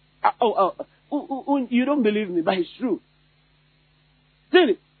 You don't believe me, but it's true.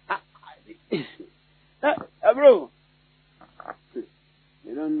 Really? Bro,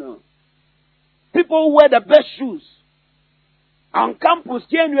 you don't know. People wear the best shoes. On campus,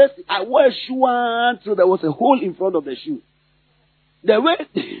 KNUST, I wore a shoe until there was a hole in front of the shoe. The way...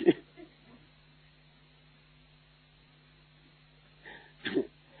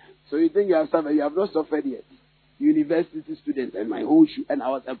 So you think you have suffered? You have not suffered yet. University students and my whole shoe, and I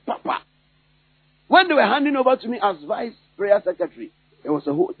was a papa. When they were handing over to me as vice prayer secretary, there was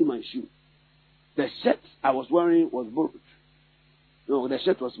a hole in my shoe. The shirt I was wearing was borrowed. No, the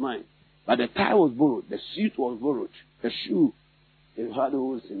shirt was mine. But the tie was borrowed. The suit was borrowed. The shoe, it had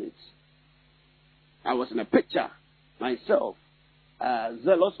holes in it. I was in a picture, myself,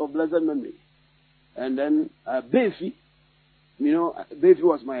 zealous of blessed memory. And then Befi, Befi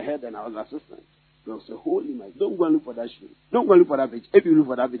was my head and I was assistant. There was a hole in my... Don't go and look for that shoe. Don't go and look for that picture. If you look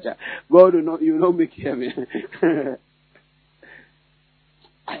for that picture, God will not, you will not make heaven.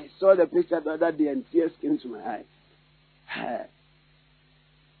 saw the picture the other day and tears came to my eyes.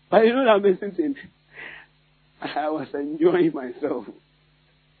 But you know the amazing thing? I was enjoying myself.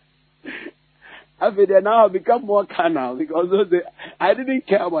 After that, now I've become more carnal because I didn't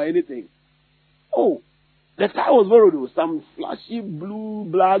care about anything. Oh, the tie was borrowed. Some flashy blue,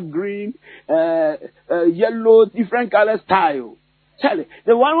 black, green, yellow, different colors tile. Charlie,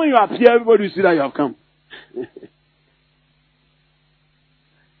 the one when you appear, everybody will see that you have come.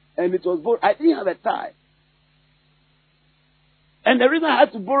 And it was borrowed. I didn't have a tie. And the reason I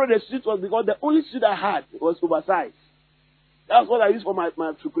had to borrow the suit was because the only suit I had was oversized. That's what I used for my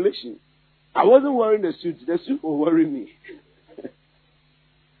matriculation. I wasn't wearing the suit. The suit was wearing me.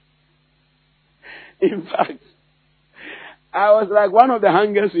 In fact, I was like one of the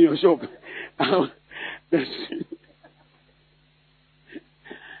hangers in your shop. One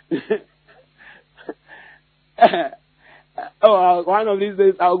of these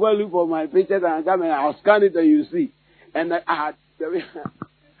days I'll go and look for my pictures and come and I'll scan it and you see. And I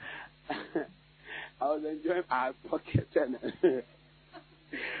was enjoying our pocket and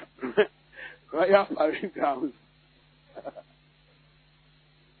Royal Parade Grounds.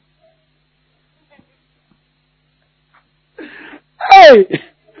 Hey!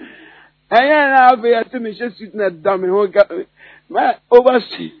 And now I'll be at me just sitting at dummy who got my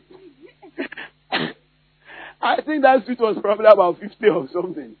overseas. I think that suit was probably about 50 or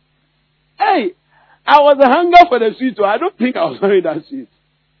something. Hey! I was a hunger for the suit, so I don't think I was wearing that suit.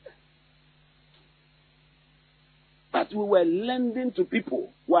 But we were lending to people.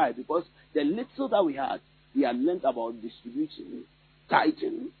 Why? Because the little that we had learned about distributing,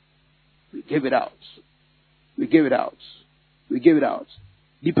 tithing. We gave it out. We gave it out. We gave it out.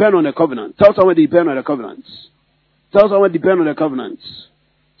 Depend on the covenant. Tell someone to depend on the covenants. Tell someone to depend on the covenants.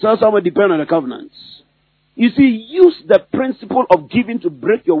 Tell someone to depend on the covenants. You see, use the principle of giving to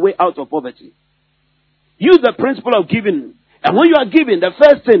break your way out of poverty. Use the principle of giving. And when you are giving, the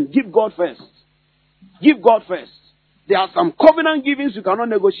first thing, give God first. Give God first. There are some covenant givings you cannot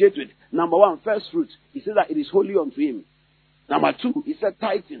negotiate with. Number one, first fruit. He said that it is holy unto him. Number two, he said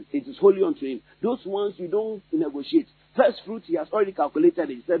tithing. It is holy unto him. Those ones you don't negotiate. First fruit, he has already calculated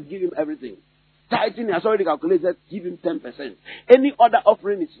it. He said, give him everything. Tithing, he has already calculated, give him 10%. Any other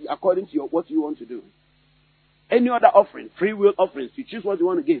offering is according to what you want to do. Any other offering, free will offerings, you choose what you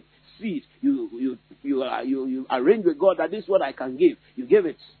want to give. Seed, you arrange with God that this is what I can give. You give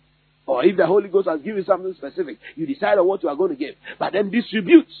it. Or if the Holy Ghost has given you something specific, you decide on what you are going to give. But then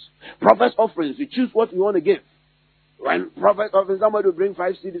distribute. Prophet's offerings, you choose what you want to give. When prophet offerings, somebody will bring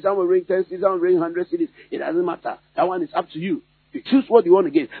 5 CDs, someone will bring 10 CDs, someone will bring 100 CDs. It doesn't matter. That one is up to you. You choose what you want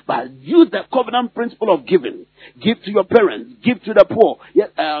to give. But use the covenant principle of giving. Give to your parents. Give to the poor. Yes,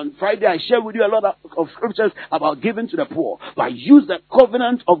 on Friday I shared with you a lot of scriptures about giving to the poor. But use the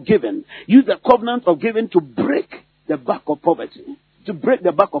covenant of giving. Use the covenant of giving to break the back of poverty. To break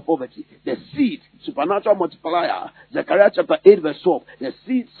the back of poverty. The seed, supernatural multiplier. Zechariah chapter 8 verse 12. The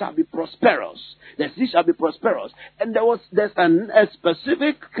seed shall be prosperous. The seed shall be prosperous. And there's a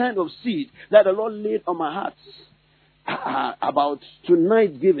specific kind of seed that the Lord laid on my heart. About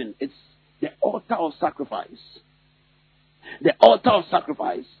tonight giving. It's the altar of sacrifice. The altar of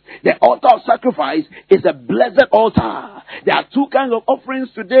sacrifice. The altar of sacrifice is a blessed altar. There are two kinds of offerings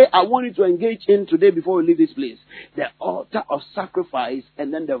today I want you to engage in today before we leave this place. The altar of sacrifice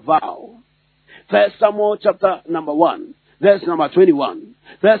and then the vow. 1 Samuel chapter number 1. Verse number 21.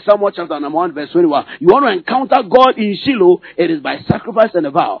 1 Samuel chapter number 1, verse 21. You want to encounter God in Shiloh, it is by sacrifice and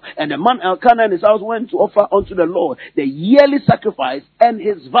a vow. And the man Elkanah and his house went to offer unto the Lord the yearly sacrifice and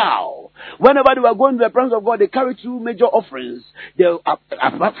his vow. Whenever they were going to the presence of God, they carried two major offerings.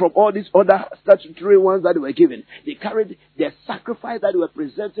 Apart from all these other statutory ones that they were given, they carried their sacrifice that they were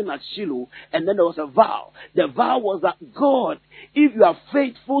presenting at Shiloh, and then there was a vow. The vow was that, God, if you are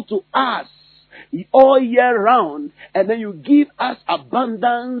faithful to us all year round, and then you give us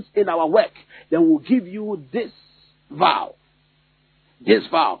abundance in our work, then we'll give you this vow. This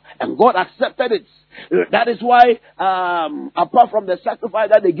vow. And God accepted it. That is why, apart from the sacrifice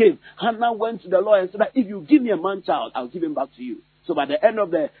that they gave, Hannah went to the Lord and said that if you give me a man child, I'll give him back to you. So by the end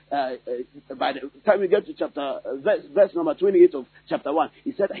of by the time we get to verse number 28 of chapter 1,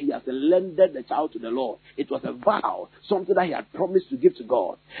 he said that he has lended the child to the Lord. It was a vow, something that he had promised to give to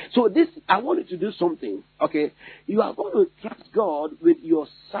God. So I want you to do something, okay? You are going to trust God with your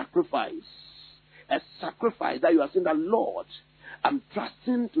sacrifice. A sacrifice that you are saying that, Lord, I'm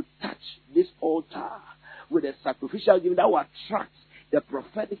trusting to touch this altar with a sacrificial giving that will attract the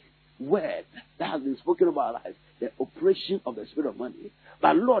prophetic word that has been spoken about our lives, the operation of the spirit of money.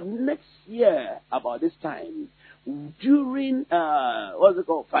 But Lord, next year, about this time, during,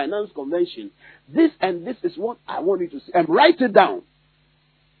 finance convention, this and this is what I want you to see. And write it down.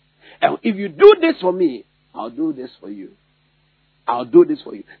 And if you do this for me, I'll do this for you. I'll do this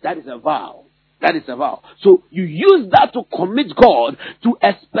for you. That is a vow. That is a vow. So you use that to commit God to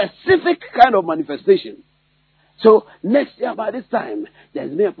a specific kind of manifestation. So next year by this time, there's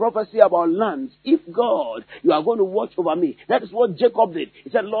been a prophecy about lands. If God, you are going to watch over me. That is what Jacob did.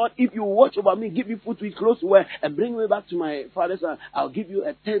 He said, Lord, if you watch over me, give me food to eat, clothes to wear, and bring me back to my father's house, I'll give you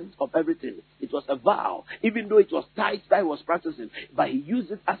a tenth of everything. It was a vow. Even though it was tithe that he was practicing. But he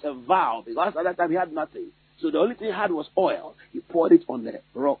used it as a vow because at that time he had nothing. So the only thing he had was oil. He poured it on the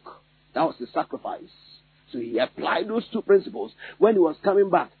rock. That was the sacrifice. So he applied those two principles. When he was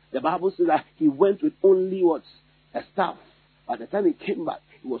coming back, the Bible says that he went with only what? A staff. By the time he came back,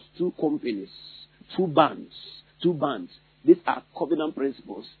 it was 2 companies, 2 bands, 2 bands. These are covenant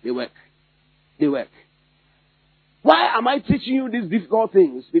principles. They work. They work. Why am I teaching you these difficult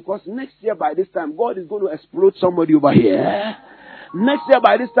things? Because next year by this time, God is going to explode somebody over here. Next year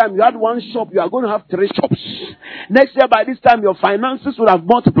by this time, you had 1 shop, you are going to have 3 shops. Next year by this time, your finances would have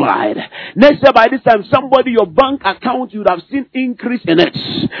multiplied. Next year by this time, somebody, your bank account, you would have seen increase in it.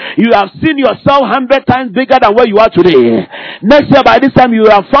 You have seen yourself 100 times bigger than where you are today. Next year by this time, you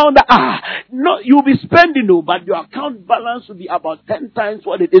have found that, you'll be spending, but your account balance will be about 10 times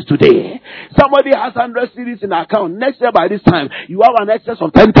what it is today. Somebody has 100 cedis in the account. Next year by this time, you have an excess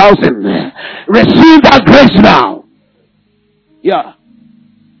of 10,000. Receive that grace now. Yeah.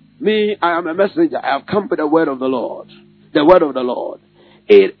 Me, I am a messenger. I have come with the word of the Lord. The word of the Lord.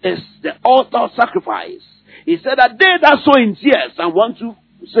 It is the altar of sacrifice. He said that they that sow in tears, Psalm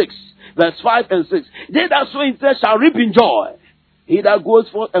 126, verse 5 and 6, they that sow in tears shall reap in joy. He that goes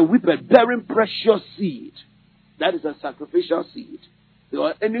forth and weepeth, bearing precious seed. That is a sacrificial seed.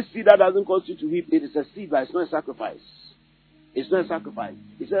 Because any seed that doesn't cause you to weep, it is a seed, but it's not a sacrifice. It's not a sacrifice.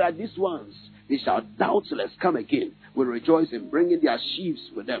 He said that these ones, they shall doubtless come again, will rejoice in bringing their sheaves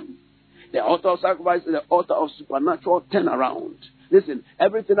with them. The altar of sacrifice is the altar of supernatural turnaround. Listen,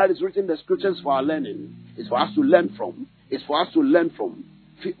 everything that is written in the scriptures for our learning is for us to learn from. It's for us to learn from.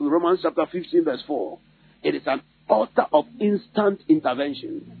 Romans chapter 15 verse 4. It is an altar of instant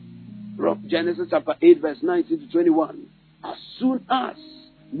intervention. Genesis chapter 8 verse 19 to 21. As soon as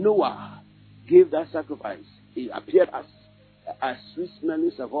Noah gave that sacrifice, he appeared as sweet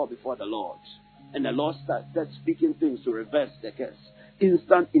smelling savour before the Lord. And the Lord started speaking things to reverse the curse.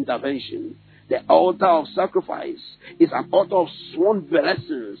 Instant intervention. The altar of sacrifice is an altar of sworn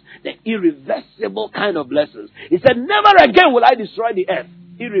blessings. The irreversible kind of blessings. He said, never again will I destroy the earth.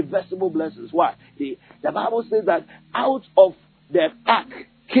 Irreversible blessings. Why? The Bible says that out of the ark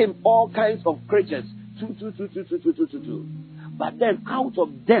came all kinds of creatures. 2, 2, 2, 2, 2, 2, 2, 2, 2. But then out of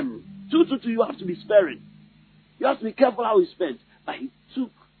them, 2, 2, 2, you have to be sparing. You have to be careful how you spend. But he took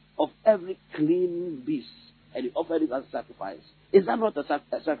of every clean beast and he offered it as a sacrifice. Is that not a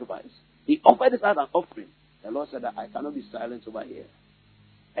sacrifice? He offered it as an offering. The Lord said that I cannot be silent over here.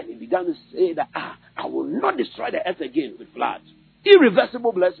 And he began to say that I will not destroy the earth again with blood.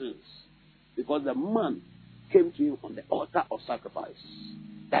 Irreversible blessings. Because the man came to him on the altar of sacrifice.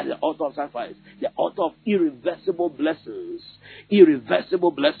 That is the altar of sacrifice. The altar of irreversible blessings.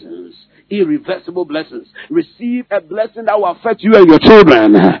 Irreversible blessings. Irreversible blessings. Receive a blessing that will affect you and your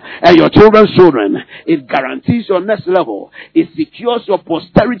children. And your children's children. It guarantees your next level. It secures your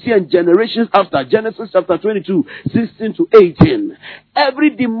posterity and generations after. Genesis chapter 22, 16 to 18.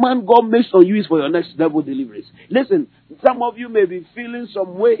 Every demand God makes on you is for your next level deliveries. Listen, some of you may be feeling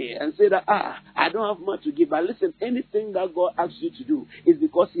some way and say that, I don't have much to give. But listen, anything that God asks you to do is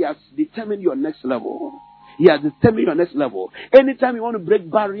because He has determined your next level. He has determined your next level. Anytime you want to break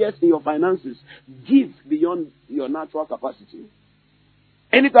barriers in your finances, give beyond your natural capacity.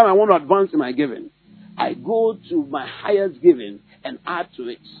 Anytime I want to advance in my giving, I go to my highest giving and add to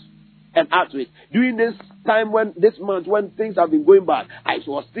it. And add to it. During this time, this month, when things have been going bad, I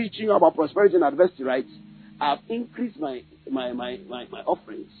was teaching about prosperity and adversity, right? I've increased my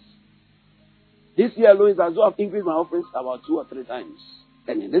offerings. This year alone, as though I've increased my offerings about 2 or 3 times.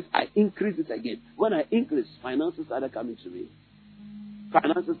 And in this, I increase it again. When I increase, finances started coming to me.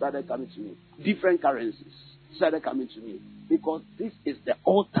 Finances started coming to me. Different currencies started coming to me. Because this is the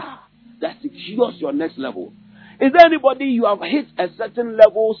altar that secures your next level. Is there anybody you have hit a certain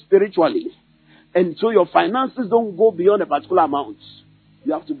level spiritually? And so your finances don't go beyond a particular amount.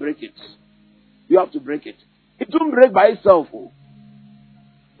 You have to break it. You have to break it. It won't break by itself.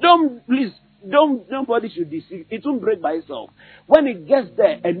 Don't, please, Nobody should deceive. It won't break by itself. When it gets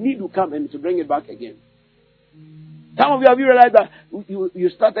there, a need will come and to bring it back again. Some of you have realized that you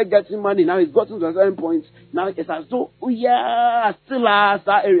started getting money, now it's gotten to a certain point. Now it's as though, still has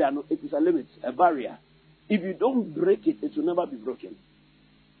that area. No, it is a limit, a barrier. If you don't break it, it will never be broken.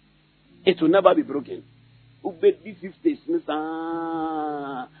 It will never be broken. Whilst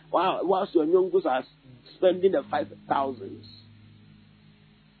your young girls are spending the 5,000s,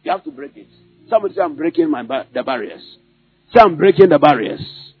 you have to break it. Somebody say, I'm breaking the barriers. Say, I'm breaking the barriers.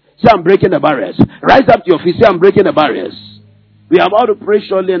 Say, I'm breaking the barriers. Rise up to your feet. Say, I'm breaking the barriers. We are about to pray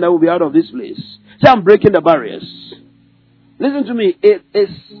shortly and then we'll be out of this place. Say, I'm breaking the barriers. Listen to me. It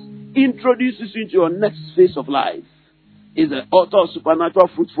introduces you into your next phase of life. It's the author of supernatural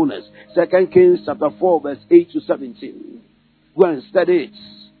fruitfulness. 2 Kings chapter 4 verse 8 to 17. Go and study it.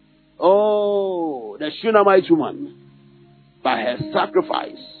 Oh, the Shunammite woman, by her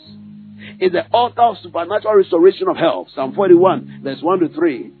sacrifice, is the author of supernatural restoration of health. Psalm 41 verse 1 to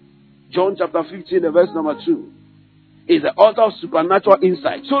 3. John chapter 15 verse number 2. Is the author of supernatural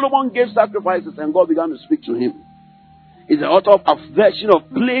insight. Solomon gave sacrifices and God began to speak to him. Is the author of aversion of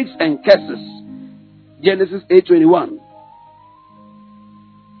plagues and curses. Genesis 8:21.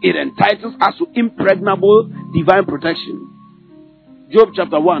 It entitles us to impregnable divine protection. Job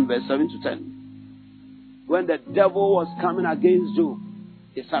chapter 1 verse 7 to 10. When the devil was coming against Job,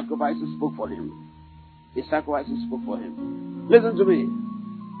 his sacrifices spoke for him. His sacrifices spoke for him. Listen to me.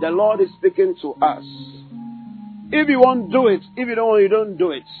 The Lord is speaking to us. If you won't do it, if you don't want, you don't do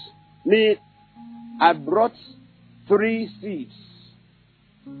it. Me, I brought 3 seeds.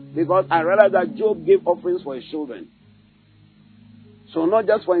 Because I realized that Job gave offerings for his children. So not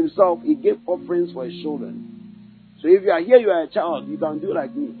just for himself, he gave offerings for his children. So if you are here, you are a child, you can do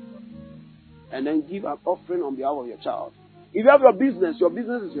like me. And then give an offering on behalf of your child. If you have your business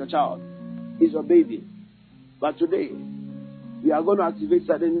is your child. It's your baby. But today, we are going to activate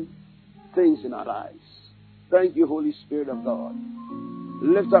certain things in our lives. Thank you, Holy Spirit of God.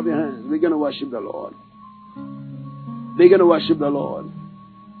 Lift up your hands. We're going to worship the Lord. We're going to worship the Lord.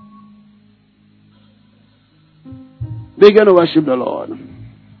 We're going to worship the Lord.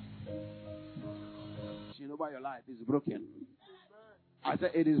 You know about your life is broken. I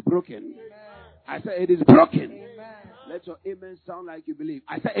said it is broken. I said it is broken. Let your amen sound like you believe.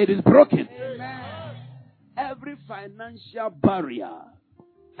 I said it is broken. Every financial barrier,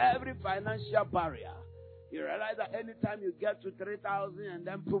 you realize that anytime you get to 3,000 and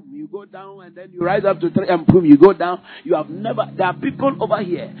then boom, you go down, and then you rise up to 3 and boom, you go down. There are people over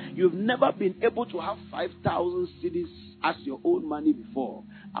here, you've never been able to have 5,000 cedis as your own money before.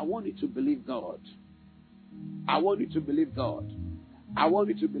 I want you to believe God. I want you to believe God. I want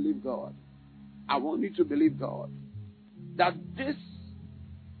you to believe God. I want you to believe God. That this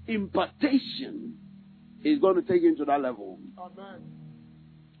impartation is going to take you into that level. Amen.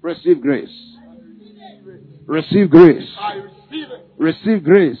 Receive grace. Receive grace. I receive it. Receive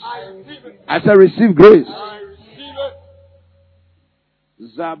grace. I receive it. I said receive grace. I receive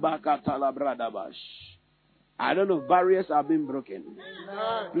it. Zabakatalabradavash. I don't know, barriers are being broken.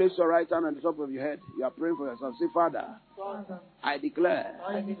 Amen. Place your right hand on the top of your head. You are praying for yourself. Say, Father, I declare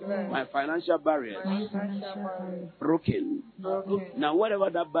my financial barriers broken. Now,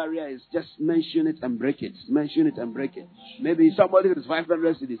 whatever that barrier is, just mention it and break it. Mention it and break it. Maybe somebody is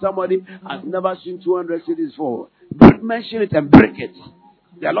 500 cities. Somebody has never seen 200 cities before. But mention it and break it.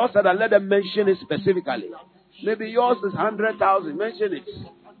 The Lord said, let them mention it specifically. Maybe yours is 100,000. Mention it.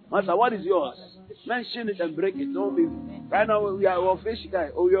 Master, what is yours? Mention it and break it. Don't be. Right now we are fish guy.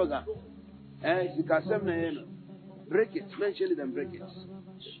 Oh yoga. Break it. Mention it and break it.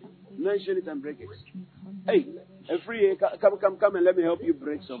 Mention it and break it. Hey, free. Come and let me help you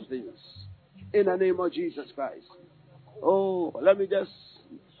break some things. In the name of Jesus Christ. Oh, let me just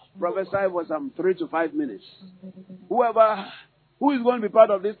prophesy for some 3 to 5 minutes. Who is going to be part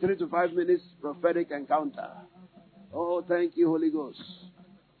of this 3 to 5 minutes prophetic encounter? Oh, thank you, Holy Ghost.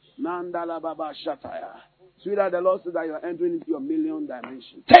 Nandala Baba Shataya. Sweetheart, the Lord said that you are entering into your million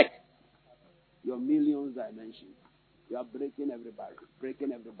dimension. Take your millions dimension. You are breaking everybody.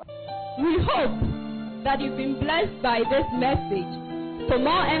 Breaking everybody. We hope that you've been blessed by this message. For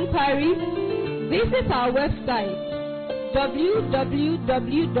more enquiries, visit our website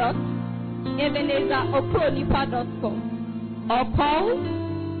www.ebenezerokronipa.com or call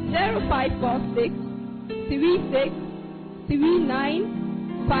 0546 36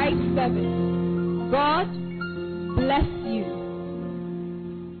 3957. God bless you.